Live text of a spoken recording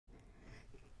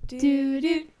do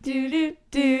do do do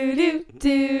do do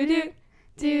do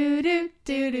do do do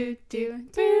do do do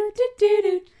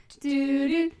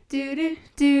do do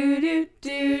do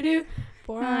do do.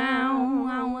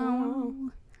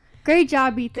 Great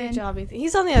job, Ethan. Good job, Ethan.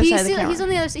 He's on the other side of the camera. He's on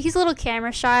the other side. He's a little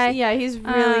camera shy. Yeah, he's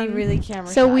really camera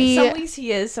shy. So some weeks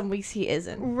he is, some weeks he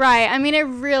isn't. Right. I mean, it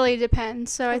really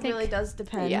depends. So I think it really does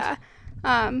depend. Yeah.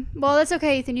 Well, that's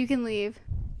okay, Ethan. You can leave.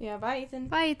 Yeah. Bye, Ethan.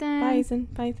 Bye, Ethan. Bye, Ethan.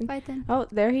 Bye, Ethan. Bye, Ethan. Oh,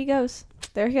 there he goes.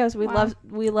 There he goes. We Wow.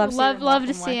 love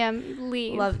to see him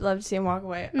leave. Love to see him walk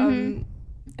away. Mhm.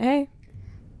 Hey.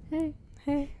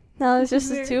 Now there's just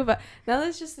Weird. the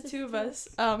two of us.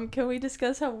 Can we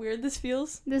discuss how weird this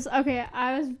feels? Okay,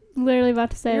 I was literally about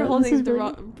to say You're this holding is the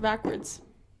really- backwards.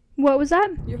 What was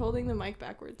that? You're holding the mic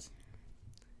backwards.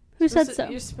 Who said so?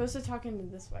 You're supposed to talk into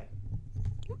this way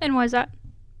And why is that?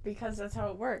 because that's how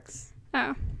it works.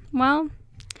 Oh, well,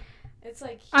 It's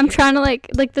like I'm here. trying to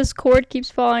like this cord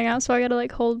keeps falling out, so I gotta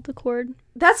like hold the cord.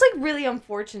 That's like really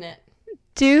unfortunate.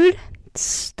 Dude,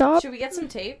 stop. Should we get some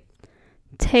tape?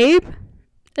 Tape?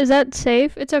 Is that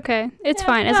safe? It's okay. It's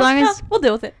fine as long as we'll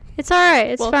deal with it. it's all right.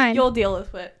 It's fine. You'll deal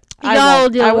with it. Y'all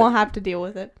deal I with won't have to deal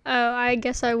with it. Oh, I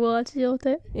guess I will have to deal with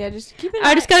it. Yeah, just keep it.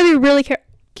 I just gotta be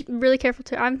really careful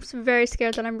too. I'm very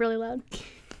scared that I'm really loud.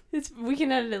 We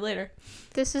can edit it later.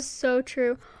 This is so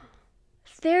true.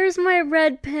 There's my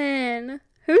red pen.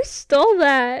 Who stole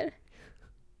that?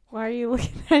 Why are you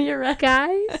looking at your red?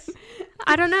 Guys?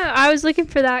 I don't know. I was looking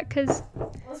for that because...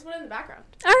 Let's put it in the background.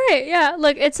 All right, yeah.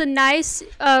 Look, it's a nice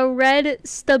red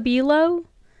Stabilo.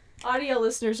 Audio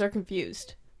listeners are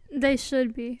confused. They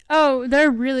should be. Oh,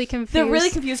 they're really confused. They're really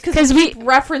confused because we keep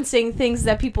referencing things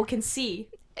that people can see.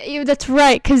 That's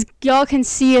right, because y'all can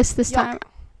see us this time.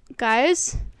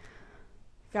 Guys?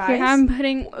 Here, I'm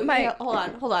putting my... Okay, hold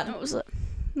on.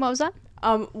 What was that?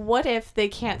 What if they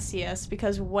can't see us?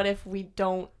 Because what if we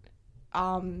don't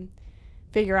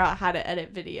figure out how to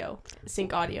edit video,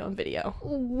 sync audio and video?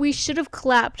 We should have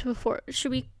clapped before.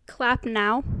 Should we clap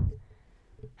now?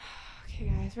 Okay,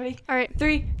 guys, ready? All right.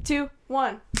 3, 2,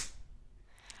 1.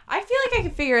 I feel like I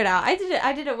can figure it out. I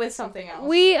did it with something else.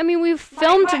 We've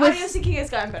filmed my with... audio syncing has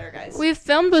gotten better, guys. We've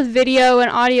filmed with video and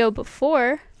audio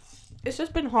before. It's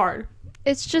just been hard.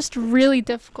 It's just really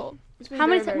difficult. It's been How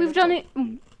many very, times? very We've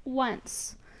done it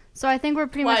once. So I think we're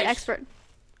pretty much Twice. expert.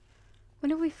 When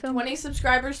did we film? 20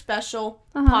 subscribers special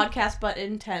podcast but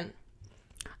intent.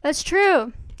 That's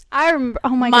true. I remember. Oh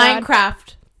my god.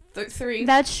 Minecraft 3.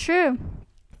 That's true.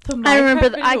 The Minecraft I remember.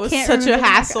 video was can't such remember a the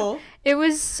hassle. It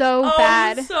was so Oh,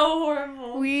 bad. it was so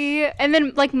horrible. And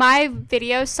then like my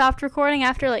video stopped recording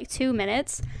after like 2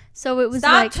 minutes. So it was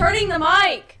Stop like. turning the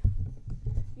mic.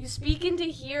 You speak into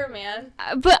here, man.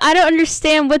 But I don't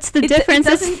understand what's the difference. It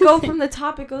doesn't go from the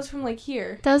top. It goes from like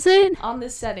here. Does it? On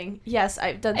this setting. Yes,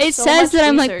 I've done It so says much that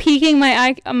I'm like research. peaking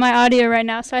my audio right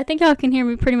now, so I think y'all can hear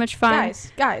me pretty much fine.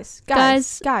 Guys.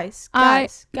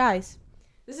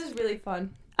 This is really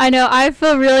fun. I know. I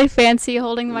feel really fancy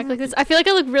holding the mic like this. I feel like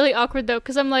I look really awkward though,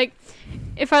 because I'm like,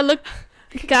 if I look,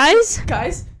 guys,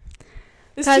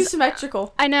 This is too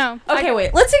symmetrical. I know. Okay,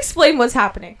 wait. Let's explain what's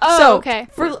happening. Oh, so, okay.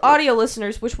 For audio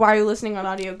listeners, which why are you listening on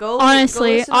audio?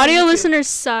 Honestly, listen on audio YouTube. listeners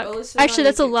suck. Go listen Actually, on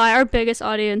that's a YouTube. lie. Our biggest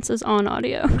audience is on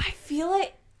audio. I feel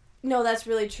like no, that's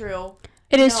really true.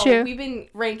 It is true. We've been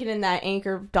ranking in that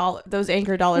those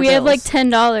anchor dollar. We bills. have like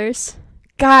 $10.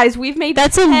 Guys, we've made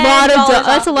That's a lot of $10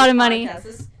 that's a off lot this of money.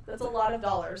 podcast. That's a lot of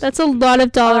dollars. That's a lot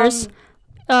of dollars. what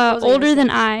was I gonna Older say? than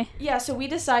I. Yeah, so we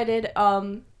decided,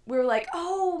 we were like,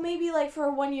 oh, maybe like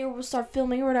for 1 year we'll start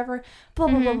filming or whatever, blah,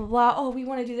 blah, blah, blah, blah. Oh, we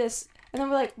want to do this. And then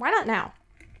we're like, why not now?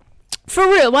 For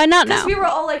real, why not now? Because we were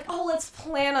all like, oh, let's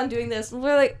plan on doing this. And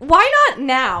we're like, why not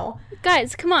now?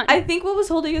 Guys, come on. I think what was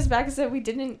holding us back is that we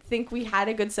didn't think we had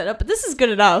a good setup, but this is good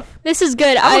enough. This is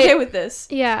good. I'm okay with this.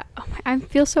 Yeah. Oh I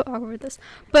feel so awkward with this.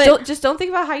 But Don't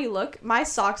think about how you look. My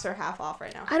socks are half off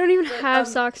right now. I don't even have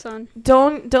socks on.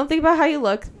 Don't think about how you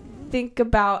look. Think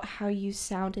about how you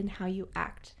sound and how you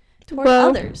act toward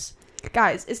others.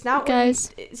 Guys, it's not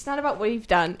it's not about what you've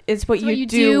done. It's what you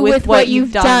do with what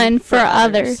you've done for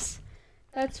others.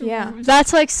 That's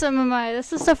like that's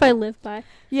the stuff I live by.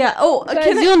 Yeah. Oh,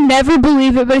 Guys, you'll never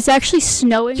believe it, but it's actually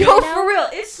snowing Yo, right now. for real,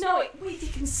 it's snowing. Wait, they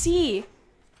can see.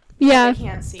 Yeah. They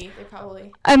can't see. They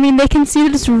probably. I mean, they can see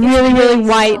that it's really, really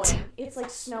white. Snowing. It's like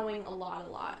snowing a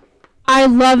lot. I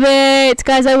love it.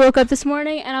 Guys, I woke up this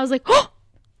morning and I was like,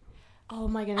 oh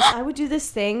my goodness. I would do this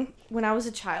thing when I was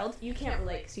a child. You can't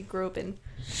relate because you grew up in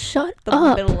shut the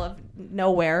up. middle of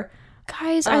nowhere.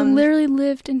 Guys, I literally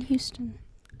lived in Houston.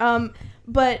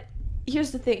 But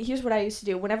here's the thing. Here's what I used to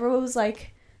do. Whenever it was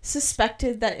like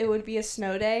suspected that it would be a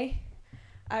snow day,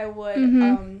 I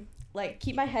would like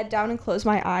keep my head down and close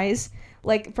my eyes,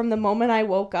 like from the moment I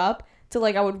woke up to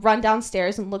like I would run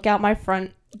downstairs and look out my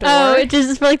front door. Oh,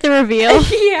 just for like the reveal.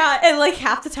 Yeah, and like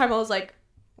half the time I was like,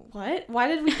 what? Why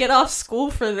did we get off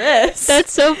school for this?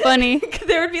 That's so funny.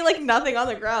 There would be like nothing on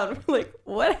the ground. Like,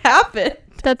 what happened?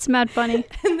 That's mad funny.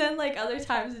 And then like other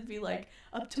times it'd be like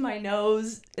up to my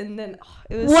nose, and then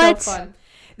it was so fun.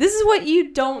 This is what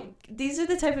you don't. These are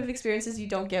the type of experiences you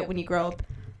don't get when you grow up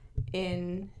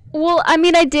in. Well, I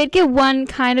mean, I did get one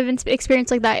kind of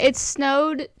experience like that. It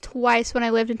snowed twice when I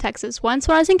lived in Texas. Once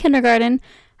when I was in kindergarten.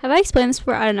 Have I explained this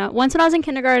before? I don't know. Once when I was in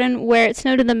kindergarten where it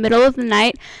snowed in the middle of the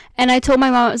night, and I told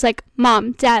my mom, I was like,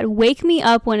 Mom, Dad, wake me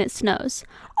up when it snows.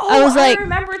 Oh, I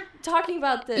remember talking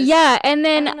about this. Yeah, and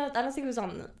then... I don't think it was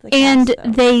on the cast, and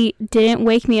though. They didn't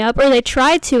wake me up, or they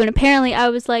tried to, and apparently I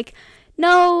was like,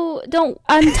 no, don't,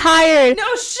 I'm tired.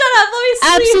 No, shut up,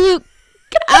 let me sleep.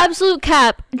 Absolute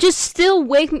cap. Just still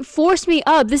force me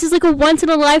up. This is like a once in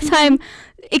a lifetime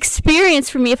experience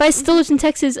for me. If I still lived in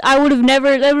Texas, I would have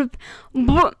never.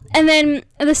 And then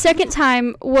the second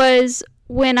time was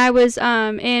when I was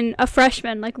in a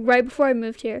freshman, like right before I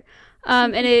moved here,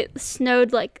 and it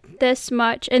snowed like this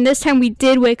much. And this time we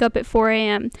did wake up at 4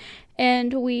 a.m.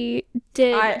 and we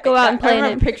did go out and play. I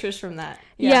remember pictures from that.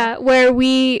 Yeah, where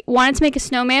we wanted to make a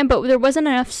snowman, but there wasn't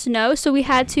enough snow, so we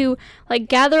had to like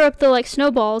gather up the like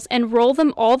snowballs and roll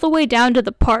them all the way down to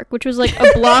the park, which was like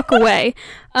a block away,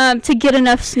 to get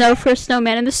enough snow for a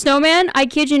snowman. And the snowman, I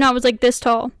kid you not, was like this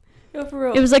tall. No, for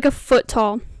real. It was like a foot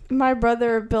tall. My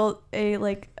brother built a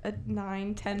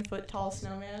 9-10 foot tall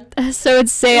snowman. That's so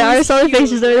insane. I saw the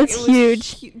pictures there. That's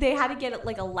huge. They had to get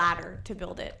like a ladder to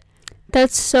build it.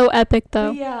 That's so epic, though.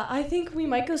 But yeah, I think we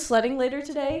might go sledding later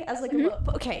today as like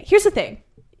okay, here's the thing.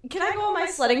 Can I go on my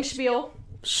sledding spiel?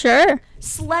 Sure.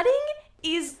 Sledding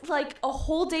is like a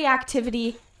whole day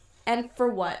activity, and for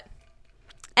what?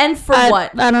 And for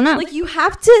what? I don't know. Like you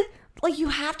have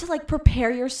to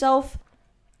prepare yourself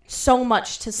so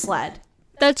much to sled.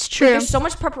 That's true. Like, there's so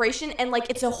much preparation, and like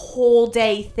it's a whole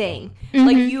day thing.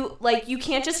 Like you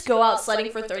can't just go out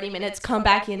sledding for 30 minutes, come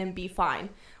back in and be fine.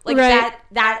 Like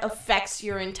that affects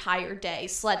your entire day.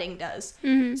 Sledding does.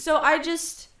 Mm-hmm. So I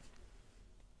just,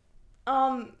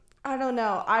 I don't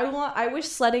know. I wish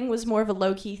sledding was more of a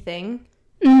low key thing.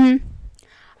 Mm-hmm.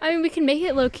 I mean, we can make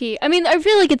it low key. I mean, I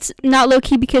feel like it's not low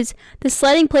key because the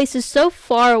sledding place is so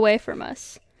far away from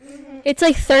us. Mm-hmm. It's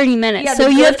like 30 minutes. Yeah, so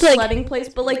you have to like sledding place,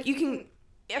 but like you can.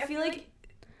 I feel like.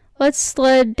 Let's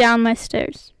sled down my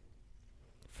stairs.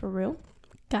 For real?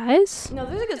 Guys? No,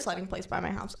 there's a good sledding place by my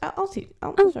house. I'll see.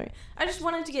 Sorry. I just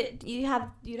wanted to get you to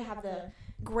have the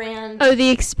grand. Oh, the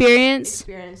experience.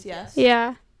 Experience, yes.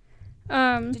 Yeah.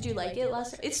 Did you like it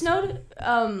last? It snowed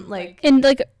like in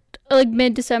like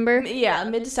mid-December. Yeah,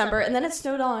 mid-December, and then it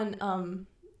snowed on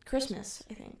Christmas,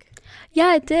 I think.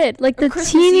 Yeah, it did. Like the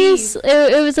teeniest.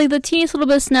 It was like the teeniest little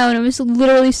bit of snow, and it was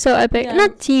literally so epic. Yeah.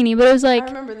 Not teeny, but it was like. I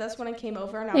remember that's when I came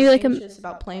over, and I was anxious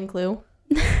about playing Clue.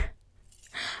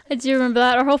 I do remember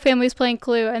that. Our whole family was playing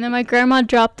Clue, and then my grandma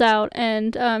dropped out,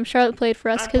 and Charlotte played for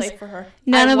us. I played for her.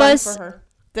 None of us. For her.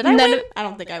 Did I win? I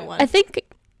don't think I won. I think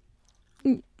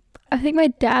my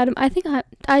dad. I think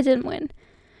I didn't win.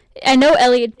 I know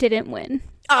Elliot didn't win.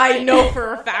 I know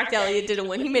for a fact Elliot didn't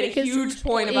win. He made a huge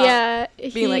point about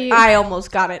being like, I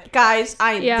almost got it. Guys,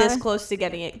 I am this close to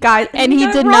getting it. Guys, and he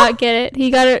did not get it. He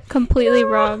got it completely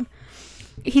wrong.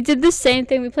 He did the same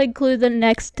thing. We played Clue the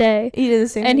next day. He did the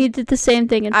same thing. And he did the same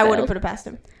thing and I would have put it past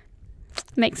him.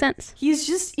 Makes sense. He's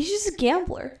just a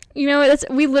gambler. You know,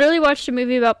 we literally watched a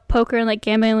movie about poker and like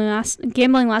gambling last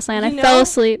night, and I fell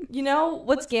asleep. You know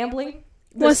what's gambling?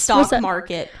 The stock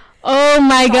market. Oh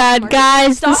my god,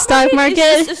 guys, the stock market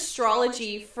is just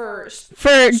astrology for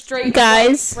straight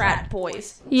guys, frat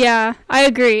boys. Yeah, I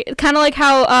agree. Kind of like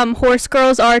how horse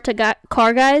girls are to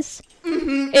car guys.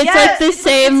 Mm-hmm. It's like the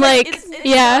same, it's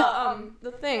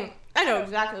the thing. I know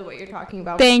exactly what you're talking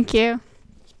about. Thank you.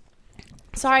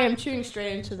 Sorry, I'm chewing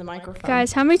straight into the microphone.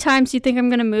 Guys, how many times do you think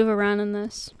I'm gonna move around in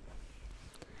this?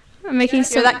 I'm making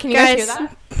some. Can you guys hear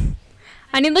that?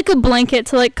 I need like a blanket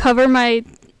to like cover my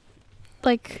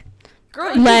like.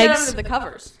 Girl, you legs. Can get under the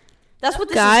covers. That's what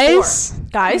this is for.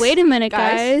 Guys, wait a minute,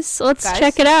 guys. Let's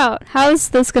check it out. How's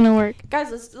this gonna work?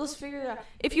 Guys, let's figure it out.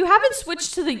 If you haven't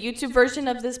switched to the YouTube version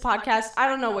of this podcast, I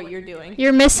don't know what you're doing.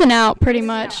 You're missing out, pretty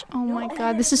much. Oh my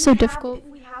god, this is so difficult. If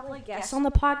we have like guests on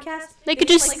the podcast, they could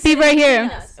just be right here,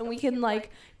 and we can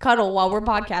like cuddle while we're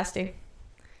podcasting.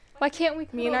 Why can't we?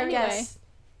 Me and our guests.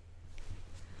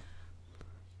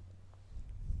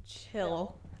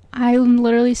 Chill. I'm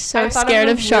literally so scared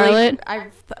of Charlotte.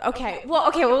 Okay.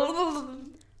 Well,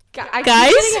 guys, I'm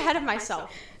guys? getting ahead of myself.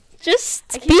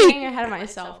 Just I keep getting ahead of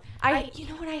myself. You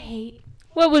know what I hate?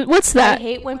 What's that? I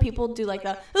hate when people do like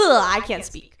the, I can't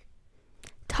speak.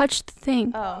 Touch the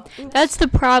thing. Oh. That's the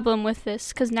problem with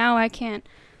this, because now I can't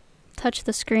touch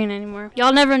the screen anymore.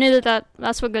 Y'all never knew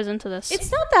that's what goes into this.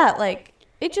 It's not that, like,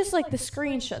 it just, like, the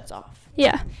screen shuts off.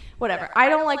 Yeah. Whatever. I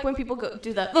don't like when people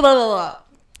do the, when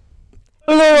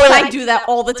I do that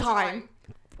all the time.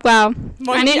 Wow.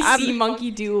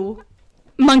 Monkey do.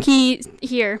 Monkey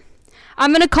here.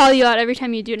 I'm going to call you out every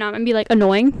time you do it now and be like,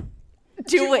 annoying.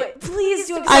 Do it. Please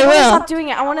do it. I will. Want to stop doing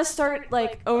it. I want to start,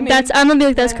 like, owning. I'm going to be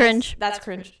like, that's cringe. That's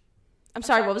cringe. I'm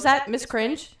sorry, what was that? Miss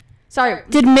Cringe? Sorry.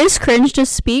 Did Miss Cringe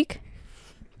just speak?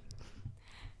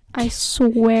 I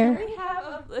swear. Can we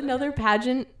have another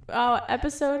pageant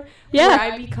episode? Yeah. Where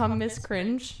I become Miss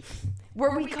Cringe?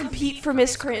 Where we compete for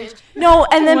Miss Cringe. No,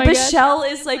 and then Michelle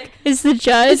is like... Is the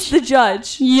judge? Is the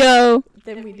judge. Yo.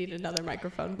 Then we need another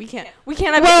microphone. We can't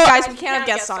have guys, we can't have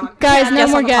guests on. Guys, no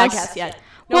more guests. Podcast yet.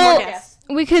 No more guests.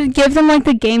 We could give them like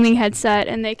the gaming headset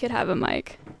and they could have a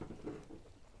mic.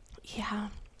 Yeah.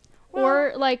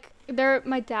 Or like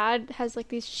my dad has like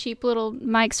these cheap little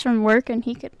mics from work and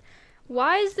he could.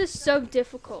 Why is this so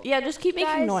difficult? Yeah, just keep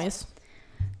making noise.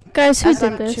 Guys, who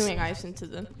did this? Chewing ice into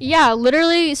them. Yeah,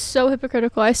 literally so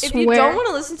hypocritical, I swear. If you don't want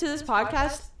to listen to this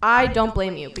podcast, I don't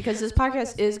blame you, because this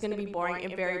podcast is going to be boring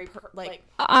and very,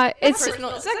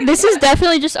 personal. This is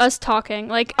definitely just us talking.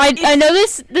 Like, I know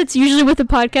that's usually what the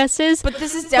podcast is. But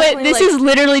this is definitely, this is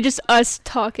literally just us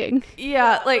talking.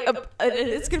 Yeah, like,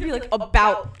 it's going to be, like,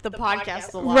 about the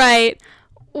podcast a lot. Right.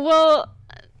 Well...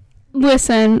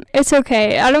 Listen, it's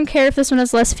okay. I don't care if this one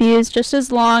has less views, just as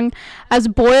long as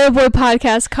Boy Oh Boy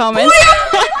Podcast comments.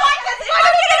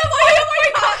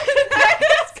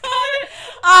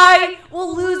 I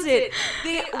will lose it.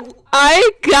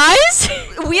 Guys?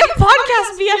 We have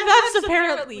podcast BFFs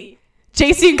apparently.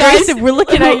 JC and Grayson, we're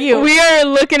looking at you. We are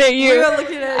looking at you. We are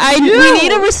looking at you. We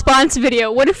need a response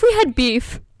video. What if we had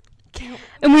beef?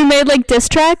 And we made like diss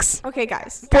tracks. Okay,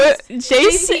 guys.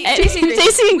 JC and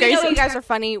Grayson. We know you guys are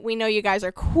funny. We know you guys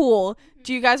are cool.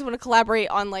 Do you guys want to collaborate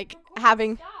on like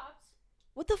having?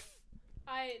 What the?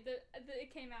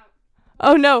 It came out.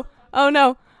 Oh no! Oh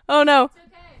no! Oh no! It's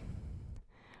okay.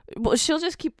 Well, she'll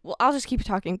just keep. Well, I'll just keep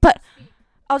talking. But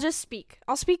I'll just speak.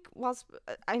 I'll speak while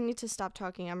I need to stop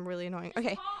talking. I'm really annoying.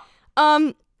 Okay.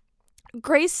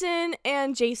 Grayson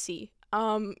and JC.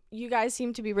 You guys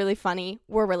seem to be really funny.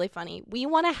 We're really funny. We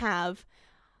want to have,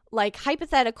 like,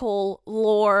 hypothetical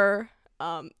lore,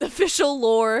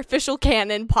 official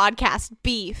canon podcast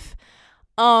beef.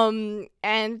 And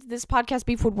this podcast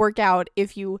beef would work out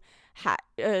if you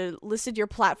listed your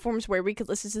platforms where we could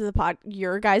listen to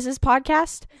your guys'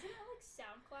 podcast. Isn't it like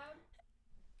SoundCloud?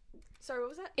 Sorry, what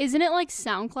was that? Isn't it like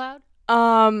SoundCloud?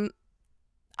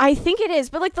 I think it is,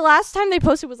 but like the last time they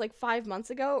posted was like 5 months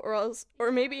ago,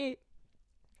 or maybe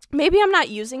I'm not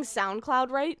using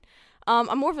SoundCloud right.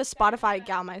 I'm more of a Spotify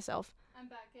gal myself. I'm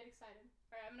back. Get excited.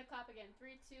 All right, I'm gonna clap again.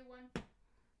 3, 2, 1.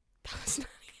 That was not.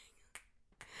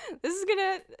 This is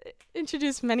gonna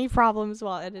introduce many problems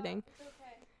while editing. It's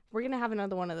okay. We're gonna have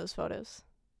another one of those photos.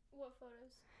 What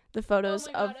photos? The photos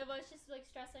of. Oh my god, I was just like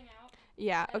stressing out.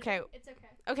 Yeah. Okay. It's okay.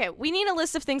 Okay. We need a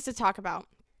list of things to talk about.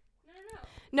 No.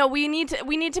 No, we need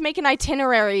to make an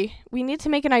itinerary. We need to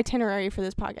make an itinerary for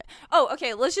this podcast. Oh,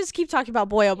 okay. Let's just keep talking about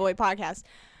Boy Oh Boy podcast.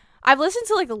 I've listened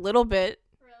to like a little bit.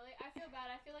 Really? I feel bad.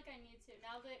 I feel like I need to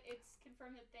now that it's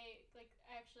confirmed that they like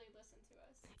actually listen to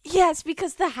us. Yes,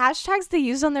 because the hashtags they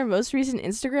used on their most recent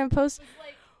Instagram post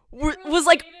was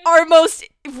like our most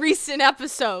recent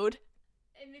episode.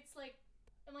 And it's like,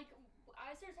 I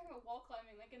started talking about wall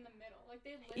climbing like in the middle. Like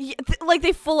they like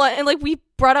they full on, and like we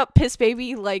brought up Piss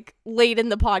Baby like late in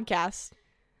the podcast.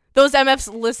 Those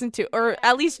MFs listened to, or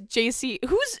at least JC.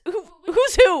 Who's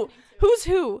who?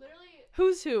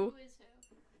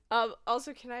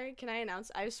 Also, can I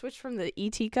announce I've switched from the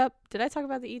ET cup. Did I talk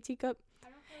about the ET cup?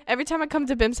 Every time I come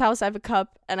to Bim's house, I have a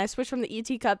cup, and I switched from the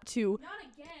ET cup to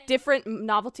different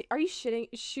novelty. Are you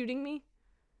shooting me?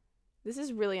 This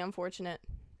is really unfortunate.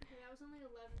 Okay, that was only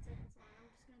 11 seconds long. I'm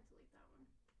just gonna delete that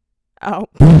one. Oh.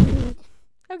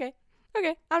 Okay.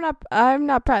 I'm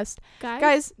not pressed.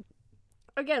 Guys,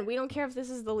 again, we don't care if this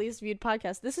is the least viewed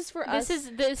podcast. This is for us. This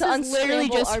is literally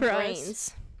just for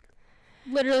us.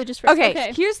 Literally just for us.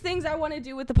 Okay, here's things I want to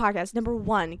do with the podcast. Number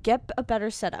 1, get a better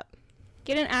setup.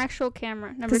 Get an actual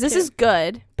camera. Number 2. Because this is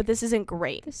good, but this isn't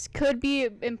great. This could be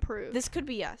improved. This could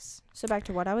be us. So back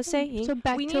to what I was saying.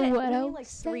 We need like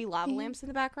 3 lava lamps in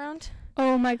the background.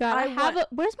 Oh my god.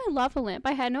 Where's my lava lamp?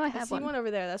 I have one. I see one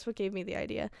over there. That's what gave me the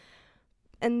idea.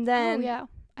 And then... Oh, yeah.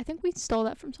 I think we stole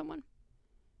that from someone.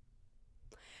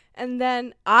 And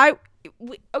then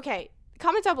okay,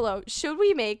 comment down below. Should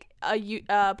we make a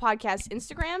podcast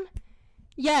Instagram?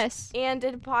 Yes. And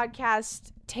a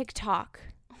podcast TikTok.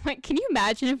 Wait, can you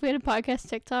imagine if we had a podcast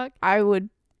TikTok? I would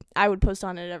post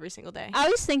on it every single day. I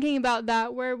was thinking about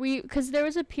that because there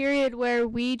was a period where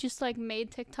we just like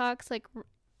made TikToks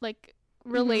like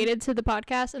related to the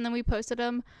podcast, and then we posted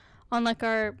them on like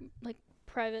our like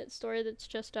private story that's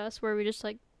just us, where we just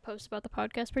like post about the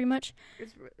podcast pretty much.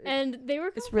 And they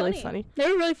were really funny.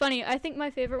 They were really funny. I think my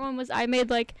favorite one was I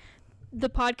made like the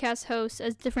podcast hosts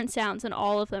as different sounds, and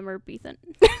all of them are Beethan.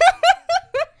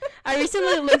 I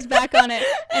recently looked back on it,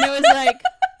 and it was like,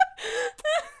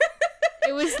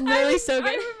 it was literally so good.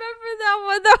 I remember that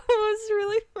one. That was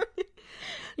really funny.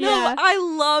 Yeah. No, I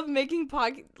love making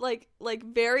like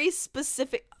very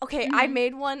specific. Okay, I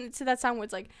made one to that sound where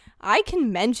it's like, I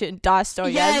can mention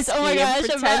Dostoevsky. Yes, oh my gosh,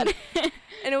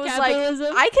 and it was capitalism.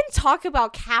 Like, I can talk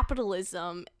about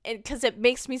capitalism, and because it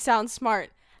makes me sound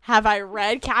smart. Have I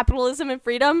read Capitalism and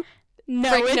Freedom?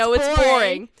 No, it's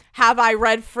boring. Have I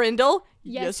read Frindle?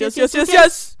 Yes.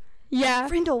 Yeah.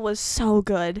 Frindle was so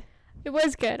good. It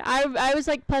was good. I was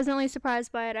like pleasantly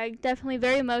surprised by it. I definitely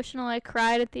very emotional. I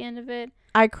cried at the end of it.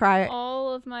 I cried.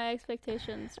 All of my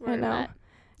expectations were met.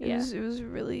 It was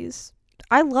really.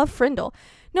 I love Frindle.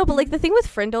 No, but like the thing with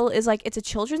Frindle is like it's a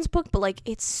children's book, but like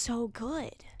it's so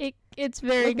good. It's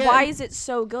very good. Why is it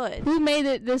so good? Who made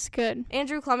it this good?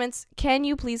 Andrew Clements, can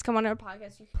you please come on our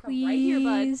podcast? You can come right here,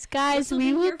 bud. Please, guys,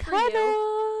 we will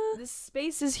cuddle. This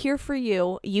space is here for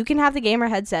you. You can have the gamer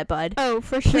headset, bud. Oh,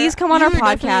 for sure. Please come on our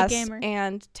podcast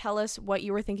and tell us what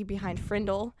you were thinking behind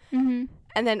Frindle. Mm-hmm.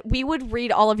 And then we would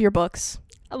read all of your books.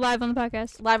 Live on the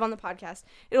podcast.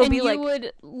 It'll be like, you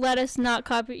would let us not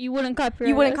copy. You wouldn't copyright.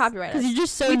 You wouldn't copyright us because you're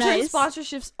just so nice. We turn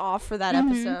sponsorships off for that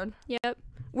episode. Yep.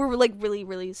 We're like really,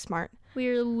 really smart.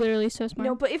 We're literally so smart.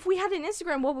 No, but if we had an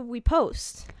Instagram, what would we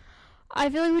post? I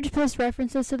feel like we just post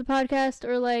references to the podcast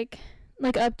or like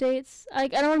updates.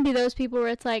 Like, I don't want to be those people where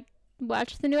it's like,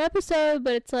 watch the new episode,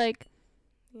 but it's like,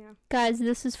 yeah, guys,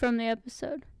 this is from the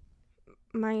episode.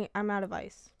 I'm out of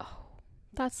ice. Oh,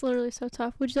 that's literally so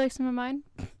tough. Would you like some of mine?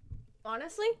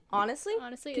 Honestly, can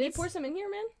you pour some in here,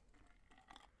 man?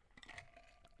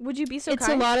 Would you be so kind? It's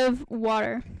a lot of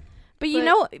water. But you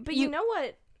know what?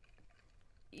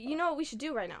 You know what we should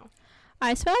do right now?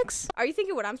 Ice facts? Are you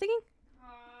thinking what I'm thinking?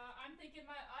 I'm thinking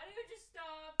my audio just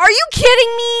stopped. Are you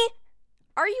kidding me?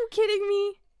 Are you kidding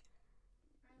me?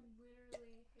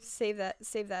 Save that.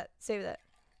 I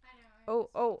know.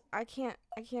 Oh, I can't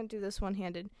do this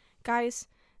one-handed. Guys,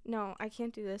 no, I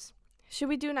can't do this. Should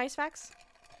we do nice facts?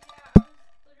 Yeah,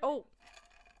 oh.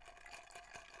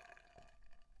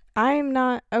 I'm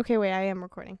not. Okay, wait, I am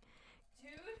recording.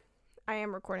 I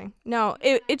am recording. No,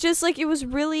 it just like it was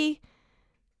really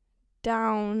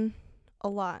down a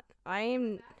lot.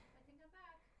 We're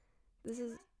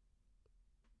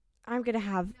gonna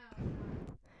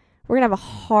have a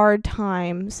hard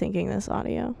time syncing this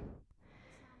audio.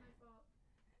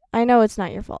 I know it's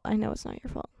not your fault.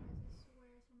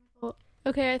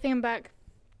 Okay, I think I'm back.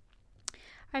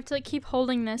 I have to like keep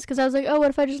holding this because I was like, oh, what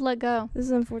if I just let go? This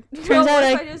is unfortunate. Turns out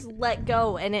if I just let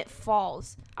go and it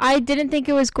falls? I didn't think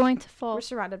it was going to fall. We're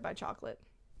surrounded by chocolate.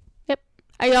 Yep.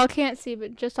 Y'all can't see,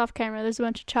 but just off camera, there's a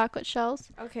bunch of chocolate shells.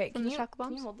 Okay, can you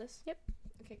hold this? Yep.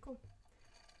 Okay, cool.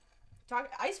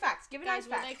 Ice facts. Give it ice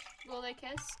facts. Will they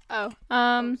kiss? Oh.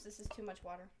 Oops, this is too much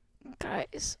water.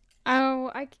 Guys.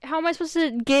 How am I supposed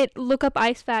to look up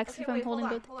ice facts if I'm holding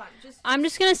both? Hold on. I'm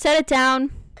just gonna set it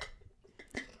down.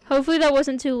 Hopefully that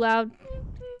wasn't too loud.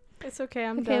 It's okay,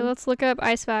 I'm done. Okay, let's look up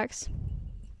ice facts.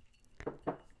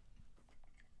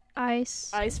 Ice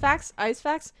facts?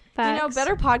 You know,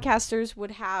 better podcasters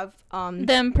would have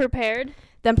them prepared,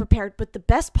 but the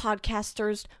best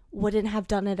podcasters wouldn't have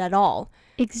done it at all.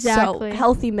 Exactly. So,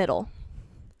 healthy middle.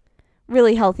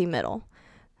 Really healthy middle.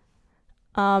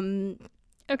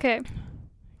 Okay.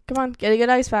 Come on, get a good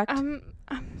ice fact.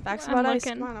 Facts about ice.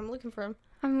 Come on, I'm looking for them.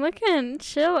 I'm looking.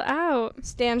 Chill out.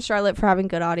 Stan Charlotte for having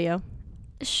good audio.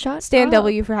 Stan up.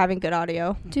 W for having good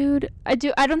audio. Dude, I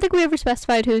don't think we ever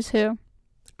specified who's who.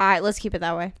 Alright, let's keep it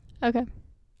that way. Okay.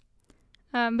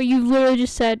 But you literally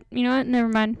just said, you know what? Never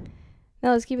mind.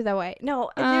 No, let's keep it that way.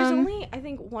 No, there's only, I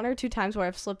think, 1 or 2 times where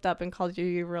I've slipped up and called you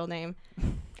your real name.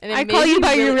 And I call you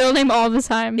by your real name all the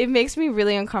time. It makes me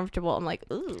really uncomfortable. I'm like,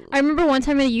 ooh. I remember one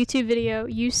time in a YouTube video,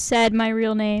 you said my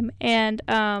real name, and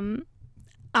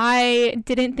I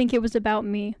didn't think it was about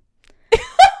me.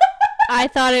 I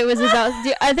thought it was about.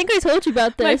 I think I told you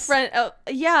about this. My friend. Oh,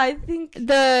 yeah, I think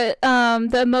the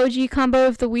emoji combo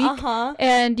of the week. Uh-huh.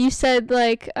 And you said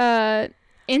like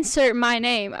insert my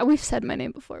name. We've said my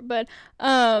name before, but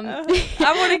I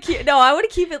want to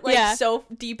keep it like so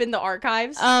deep in the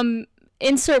archives.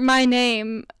 Insert my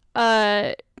name.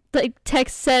 Like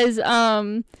text says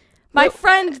my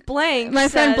friend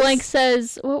blank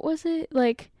says, what was it?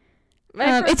 Like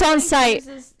it's on site.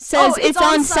 Says it's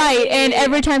on site, and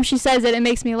every time she says it, it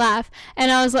makes me laugh.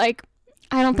 And I was like,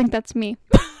 I don't think that's me.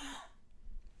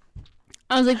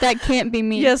 I was like, that can't be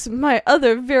me. Yes, my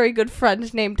other very good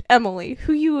friend named Emily,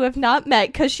 who you have not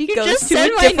met because she goes to a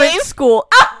different school.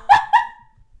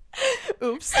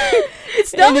 Oops.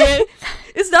 It's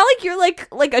not like you're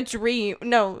like a Dream.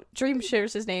 No, Dream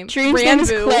shares his name. Dream's name is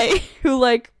Clay.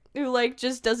 Who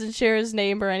just doesn't share his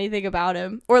name or anything about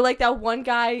him. Or like that one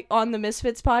guy on the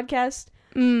Misfits podcast.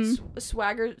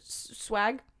 Swag.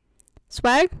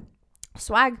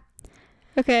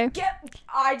 Okay.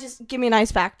 Give me an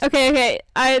ice fact. Okay.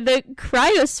 The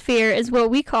cryosphere is what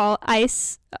we call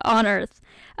ice on Earth.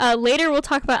 Later we'll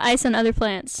talk about ice on other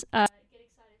planets. Get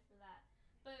excited for that.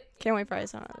 But can't wait for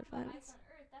ice on other planets. Ice on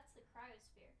Earth, that's the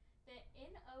cryosphere. The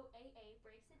NOAA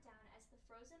breaks it down as the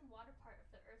frozen water part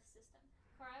of the Earth system.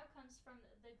 Cryo comes from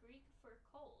the Greek for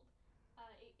cold.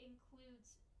 It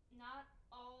includes not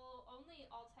only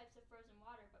all types of frozen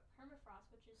water, but permafrost,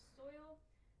 which is soil.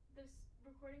 This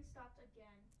recording stopped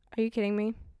again. Are you kidding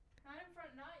me?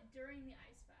 Not during the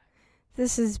ice fact.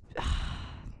 This is what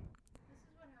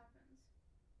happens.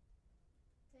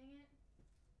 Dang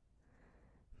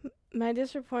it. My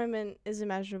disappointment is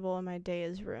immeasurable and my day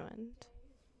is ruined.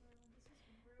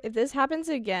 If this happens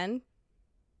again.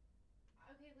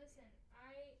 Okay, listen.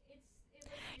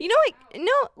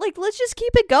 Let's just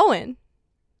keep it going.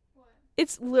 What?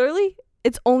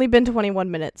 It's only been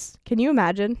 21 minutes. Can you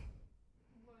imagine?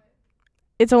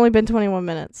 It's only been 21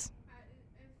 minutes.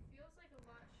 It feels like a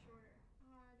lot shorter.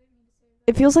 I didn't mean to say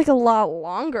that. It feels like a lot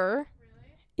longer.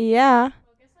 Really? Yeah. Well, I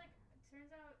guess it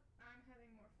turns out I'm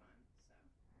having more fun. So.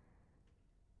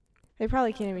 They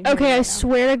probably can't even hear me Okay, I right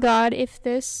swear to God, if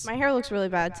this. My hair looks really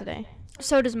bad today.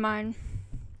 So does mine.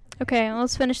 Okay,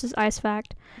 let's finish this ice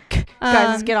fact. Guys,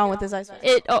 let's get on with this ice fact.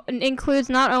 It includes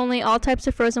not only all types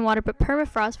of frozen water, but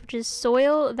permafrost, which is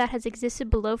soil that has existed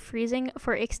below freezing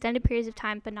for extended periods of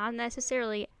time, but not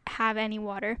necessarily have any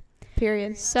water.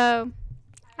 Period. So,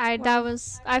 I think that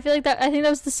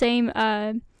was the same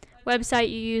website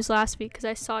you used last week because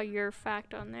I saw your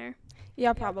fact on there.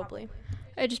 Yeah, probably.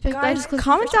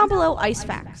 Comment down below ice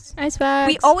facts. Ice facts.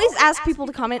 We always ask people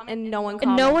to comment, and no one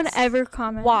comments. No one ever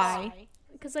comments. Why?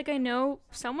 Because I know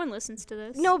someone listens to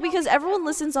this. No, because everyone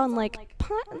listens on Spotify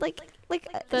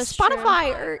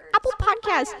or Apple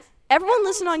Podcasts. Everyone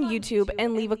listen on YouTube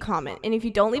and leave a comment. And if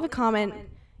you don't leave a comment,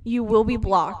 you will be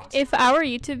blocked. If our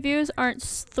YouTube views aren't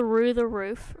through the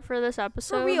roof for this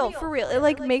episode, for real,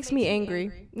 it makes me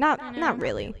angry. Not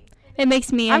really. It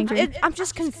makes me angry. I'm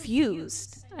just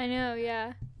confused. I know,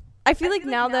 yeah. I feel like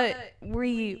now that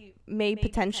we may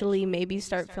potentially maybe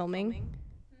start filming.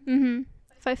 Mhm.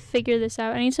 If I figure this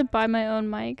out, I need to buy my own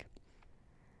mic.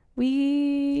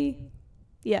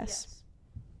 Yes.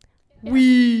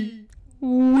 We.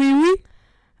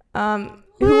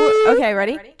 Okay,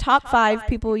 ready? Top 5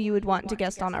 people you would want to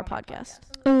guest on our podcast.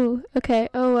 Oh, okay.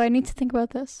 Oh, I need to think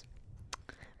about this.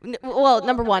 Well,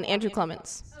 number 1, Andrew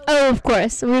Clements. Oh, of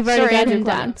course. We've already got him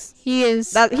down. He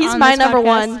is. He's my number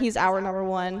 1. He's our number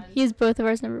 1. He's both of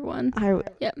ours number 1.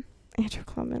 Yep. Andrew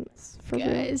Clements. For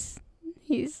guys. Real.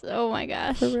 He's, oh my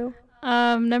gosh. For real.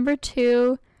 Number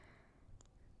 2.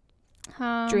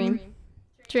 Dream.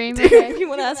 Okay. You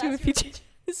want to ask him if he changes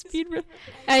his speed run?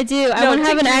 I do. I want to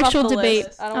have an actual debate.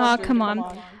 Oh, come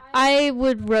on. I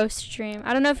would roast Dream.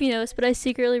 I don't know if you know this, but I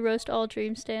secretly roast all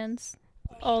Dream stands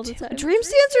all the time. Dream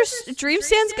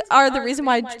stands are the reason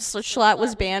why Schlatt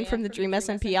was banned from the Dream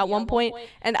SMP at one point,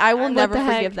 and I will never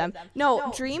forgive them. No,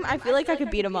 Dream, I feel like I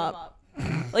could beat him up.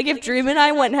 Like, if Dream and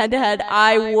I went head to head,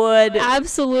 I would.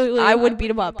 Absolutely. I would beat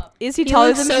him up. Is he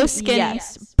taller than me? So skinny.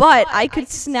 Yes. But I could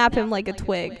snap him like a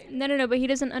twig. No, but he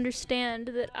doesn't understand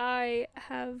that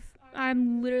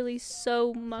I'm literally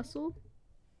so muscled.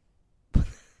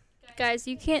 Guys,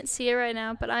 you can't see it right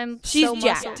now, but she's so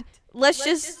jacked. Muscled. Let's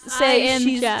just say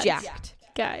she's jacked.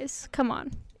 Guys, come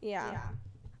on. Yeah.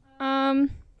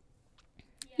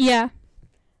 Yeah.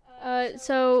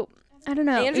 So I don't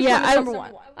know. Andrew Clements number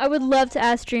 1. I would love to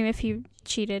ask Dream if he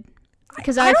cheated,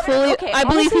 because I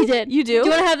believe he did. You do? Do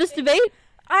you want to have this debate?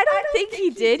 I don't think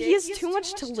he did. He has too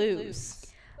much to lose.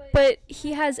 But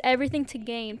he has everything to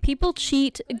gain. People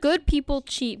cheat. Good people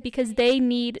cheat because they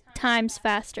need times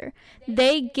faster.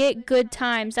 They get good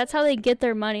times. That's how they get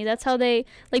their money. That's how they,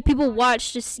 people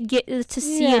watch just get to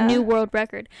see a new world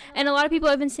record. And a lot of people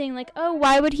have been saying, oh,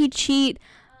 why would he cheat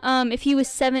if he was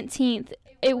 17th.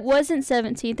 It wasn't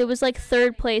 17th. It was like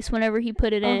 3rd place whenever he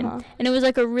put it in. And it was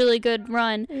like a really good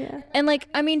run. Yeah. And like,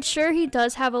 I mean, sure, he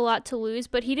does have a lot to lose,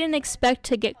 but he didn't expect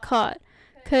to get caught.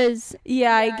 Cause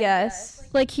I guess.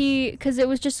 Like cause it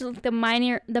was just like the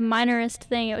minorest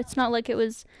thing. It's not like it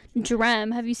was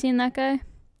Drem. Have you seen that guy?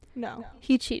 No.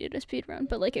 He cheated a speed run,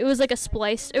 but like it was like a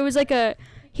splice. It was like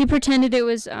he pretended it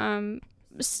was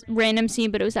random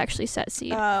seed, but it was actually set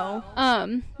seed. Oh.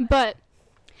 But,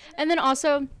 and then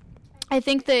also, I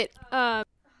think that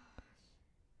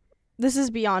this is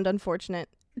beyond unfortunate.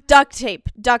 Duct tape.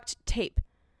 I'm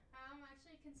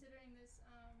actually considering this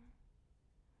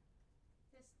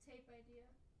tape idea.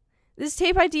 This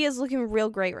tape idea is looking real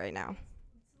great right now.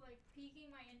 It's like piquing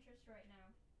my interest right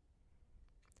now.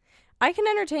 I can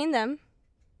entertain them.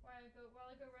 While I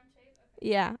go run tape? Okay.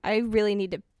 Yeah, I really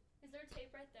need to. Is there tape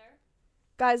right there?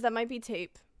 Guys, that might be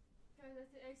tape. Guys,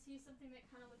 I see something that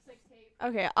kind of looks like tape.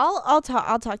 Okay, I'll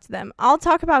talk to them. I'll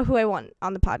talk about who I want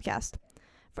on the podcast.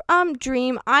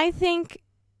 Dream, I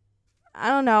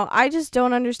don't know. I just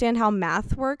don't understand how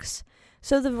math works.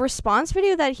 So the response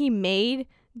video that he made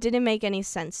didn't make any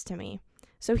sense to me.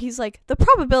 So he's like, the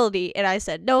probability, and I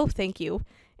said, no, thank you.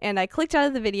 And I clicked out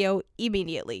of the video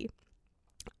immediately.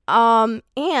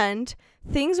 And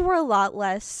things were a lot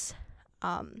less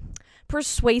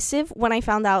persuasive when I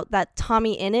found out that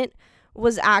Tommy Innit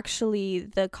was actually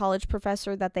the college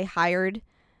professor that they hired.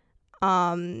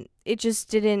 It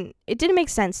didn't make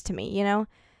sense to me, you know?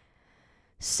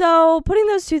 So putting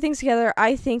those two things together,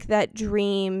 I think that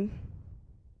Dream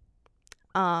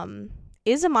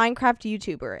is a Minecraft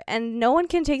YouTuber, and no one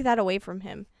can take that away from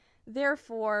him.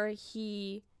 Therefore,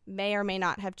 he may or may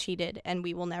not have cheated, and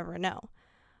we will never know.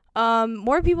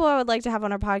 More people I would like to have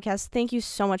on our podcast. Thank you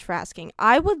so much for asking.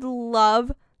 I would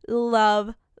love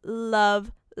to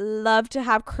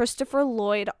have Christopher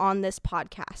Lloyd on this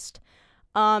podcast.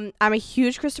 I'm a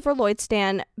huge Christopher Lloyd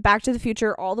stan. Back to the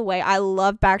Future all the way. I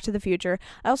love Back to the Future.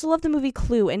 I also love the movie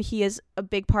Clue, and he is a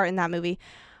big part in that movie.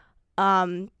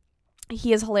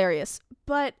 He is hilarious.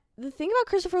 But the thing about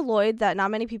Christopher Lloyd that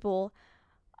not many people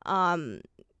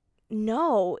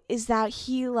know is that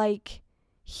he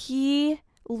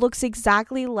looks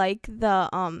exactly like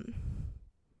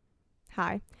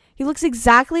he looks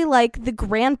exactly like the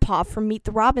grandpa from Meet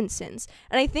the Robinsons.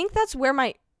 And I think that's where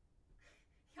my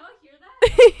Y'all hear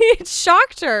that? it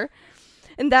shocked her.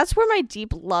 And that's where my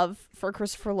deep love for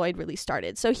Christopher Lloyd really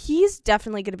started. So he's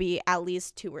definitely going to be at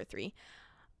least 2 or 3.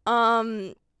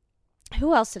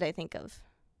 Who else did I think of?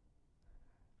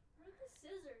 Where are the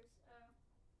scissors?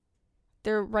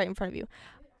 They're right in front of you.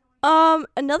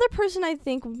 Another person I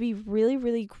think would be really,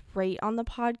 really great on the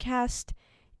podcast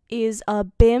is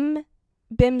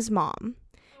Bim's mom.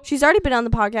 She's already been on the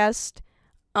podcast,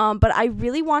 but I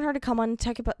really want her to come on and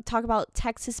talk about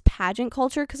Texas pageant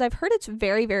culture, because I've heard it's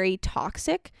very, very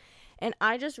toxic, and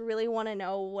I just really want to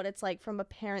know what it's like from a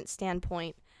parent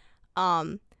standpoint,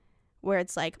 where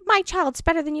it's like, my child's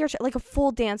better than your child, like a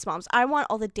full Dance Moms. I want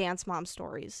all the Dance Mom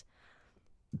stories.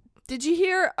 Did you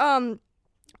hear, oh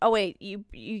wait,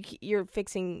 you're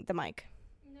fixing the mic.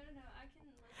 No, I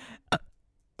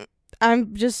can.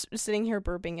 I'm just sitting here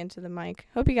burping into the mic.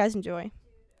 Hope you guys enjoy.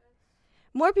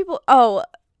 More people. Oh,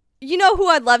 you know who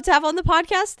I'd love to have on the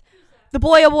podcast? The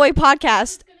Boy Oh Boy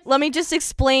podcast. Let me just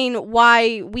explain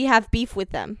why we have beef with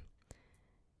them.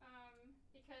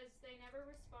 Because they never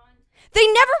respond.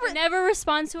 They never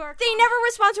respond to our. They never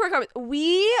respond to our comments.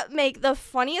 We make the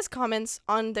funniest comments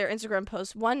on their Instagram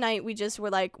posts. One night we just were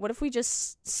like, "What if we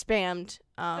just spammed?"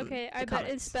 Okay, I bet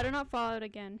it's better not followed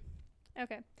again.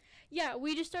 Okay, yeah,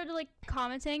 we just started like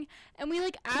commenting, and we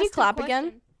like asked. Can you clap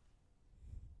again?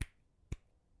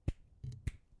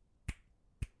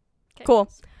 Okay.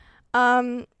 Cool.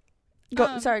 Go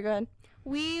ahead.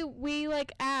 We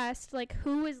like asked like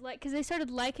who is like, because they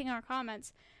started liking our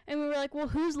comments, and we were like, well,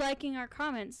 who's liking our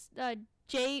comments?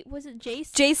 JC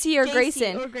or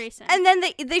Grayson? And then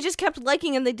they just kept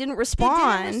liking and they didn't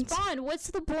respond. They didn't respond.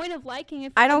 What's the point of liking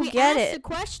if I don't get it? The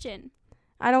question.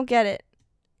 I don't get it.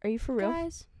 Are you for real?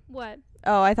 Guys, what?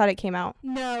 Oh, I thought it came out.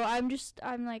 No,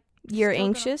 I'm like. You're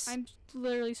anxious? I'm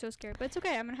literally so scared, but it's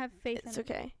okay. I'm gonna have faith in it. It's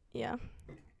okay. Yeah.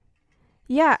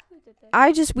 Yeah.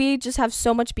 We just have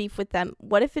so much beef with them.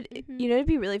 What if it'd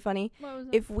be really funny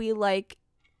if we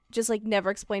just never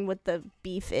explain what the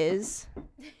beef is.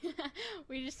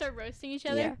 We just start roasting each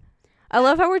other. Yeah. I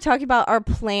love how we're talking about our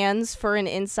plans for an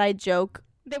inside joke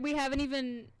that we haven't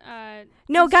even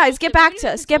No, guys, get back to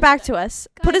us. Get back to us.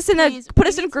 Put us in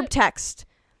a group text.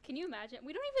 Can you imagine?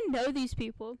 We don't even know these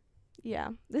people. Yeah.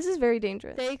 This is very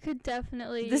dangerous. They could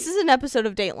definitely. This is an episode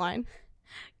of Dateline.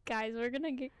 Guys, we're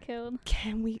gonna get killed.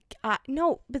 Can we?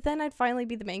 No, but then I'd finally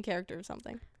be the main character of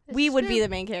something. We would be the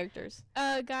main characters.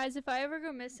 Guys, if I ever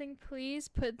go missing, please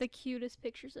put the cutest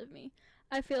pictures of me.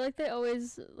 I feel like they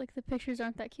always, like, the pictures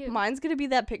aren't that cute. Mine's gonna be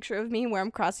that picture of me where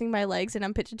I'm crossing my legs and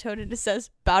I'm pigeon-toed and it says,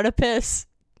 "Bout to piss."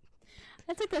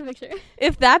 I took that picture.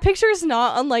 If that picture is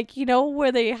not on, like, you know,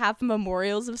 where they have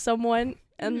memorials of someone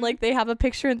and, like, they have a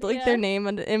picture and, like, their name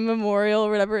in memorial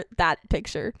or whatever, that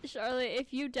picture. Charlotte,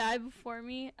 if you die before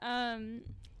me,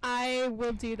 I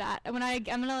will do that. I'm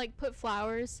gonna, like, put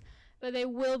flowers, but they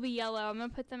will be yellow. I'm gonna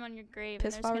put them on your grave.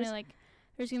 Piss and flowers?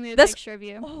 There's gonna be a picture of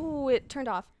you. Oh, it turned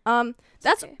off.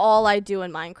 That's okay. All I do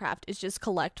in Minecraft is just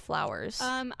collect flowers.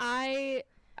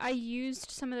 I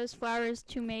used some of those flowers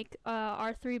to make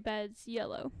our 3 beds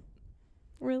yellow.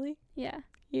 Really? Yeah.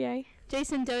 Yay.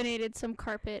 Jason donated some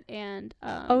carpet and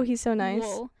he's so nice.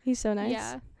 Wool. He's so nice.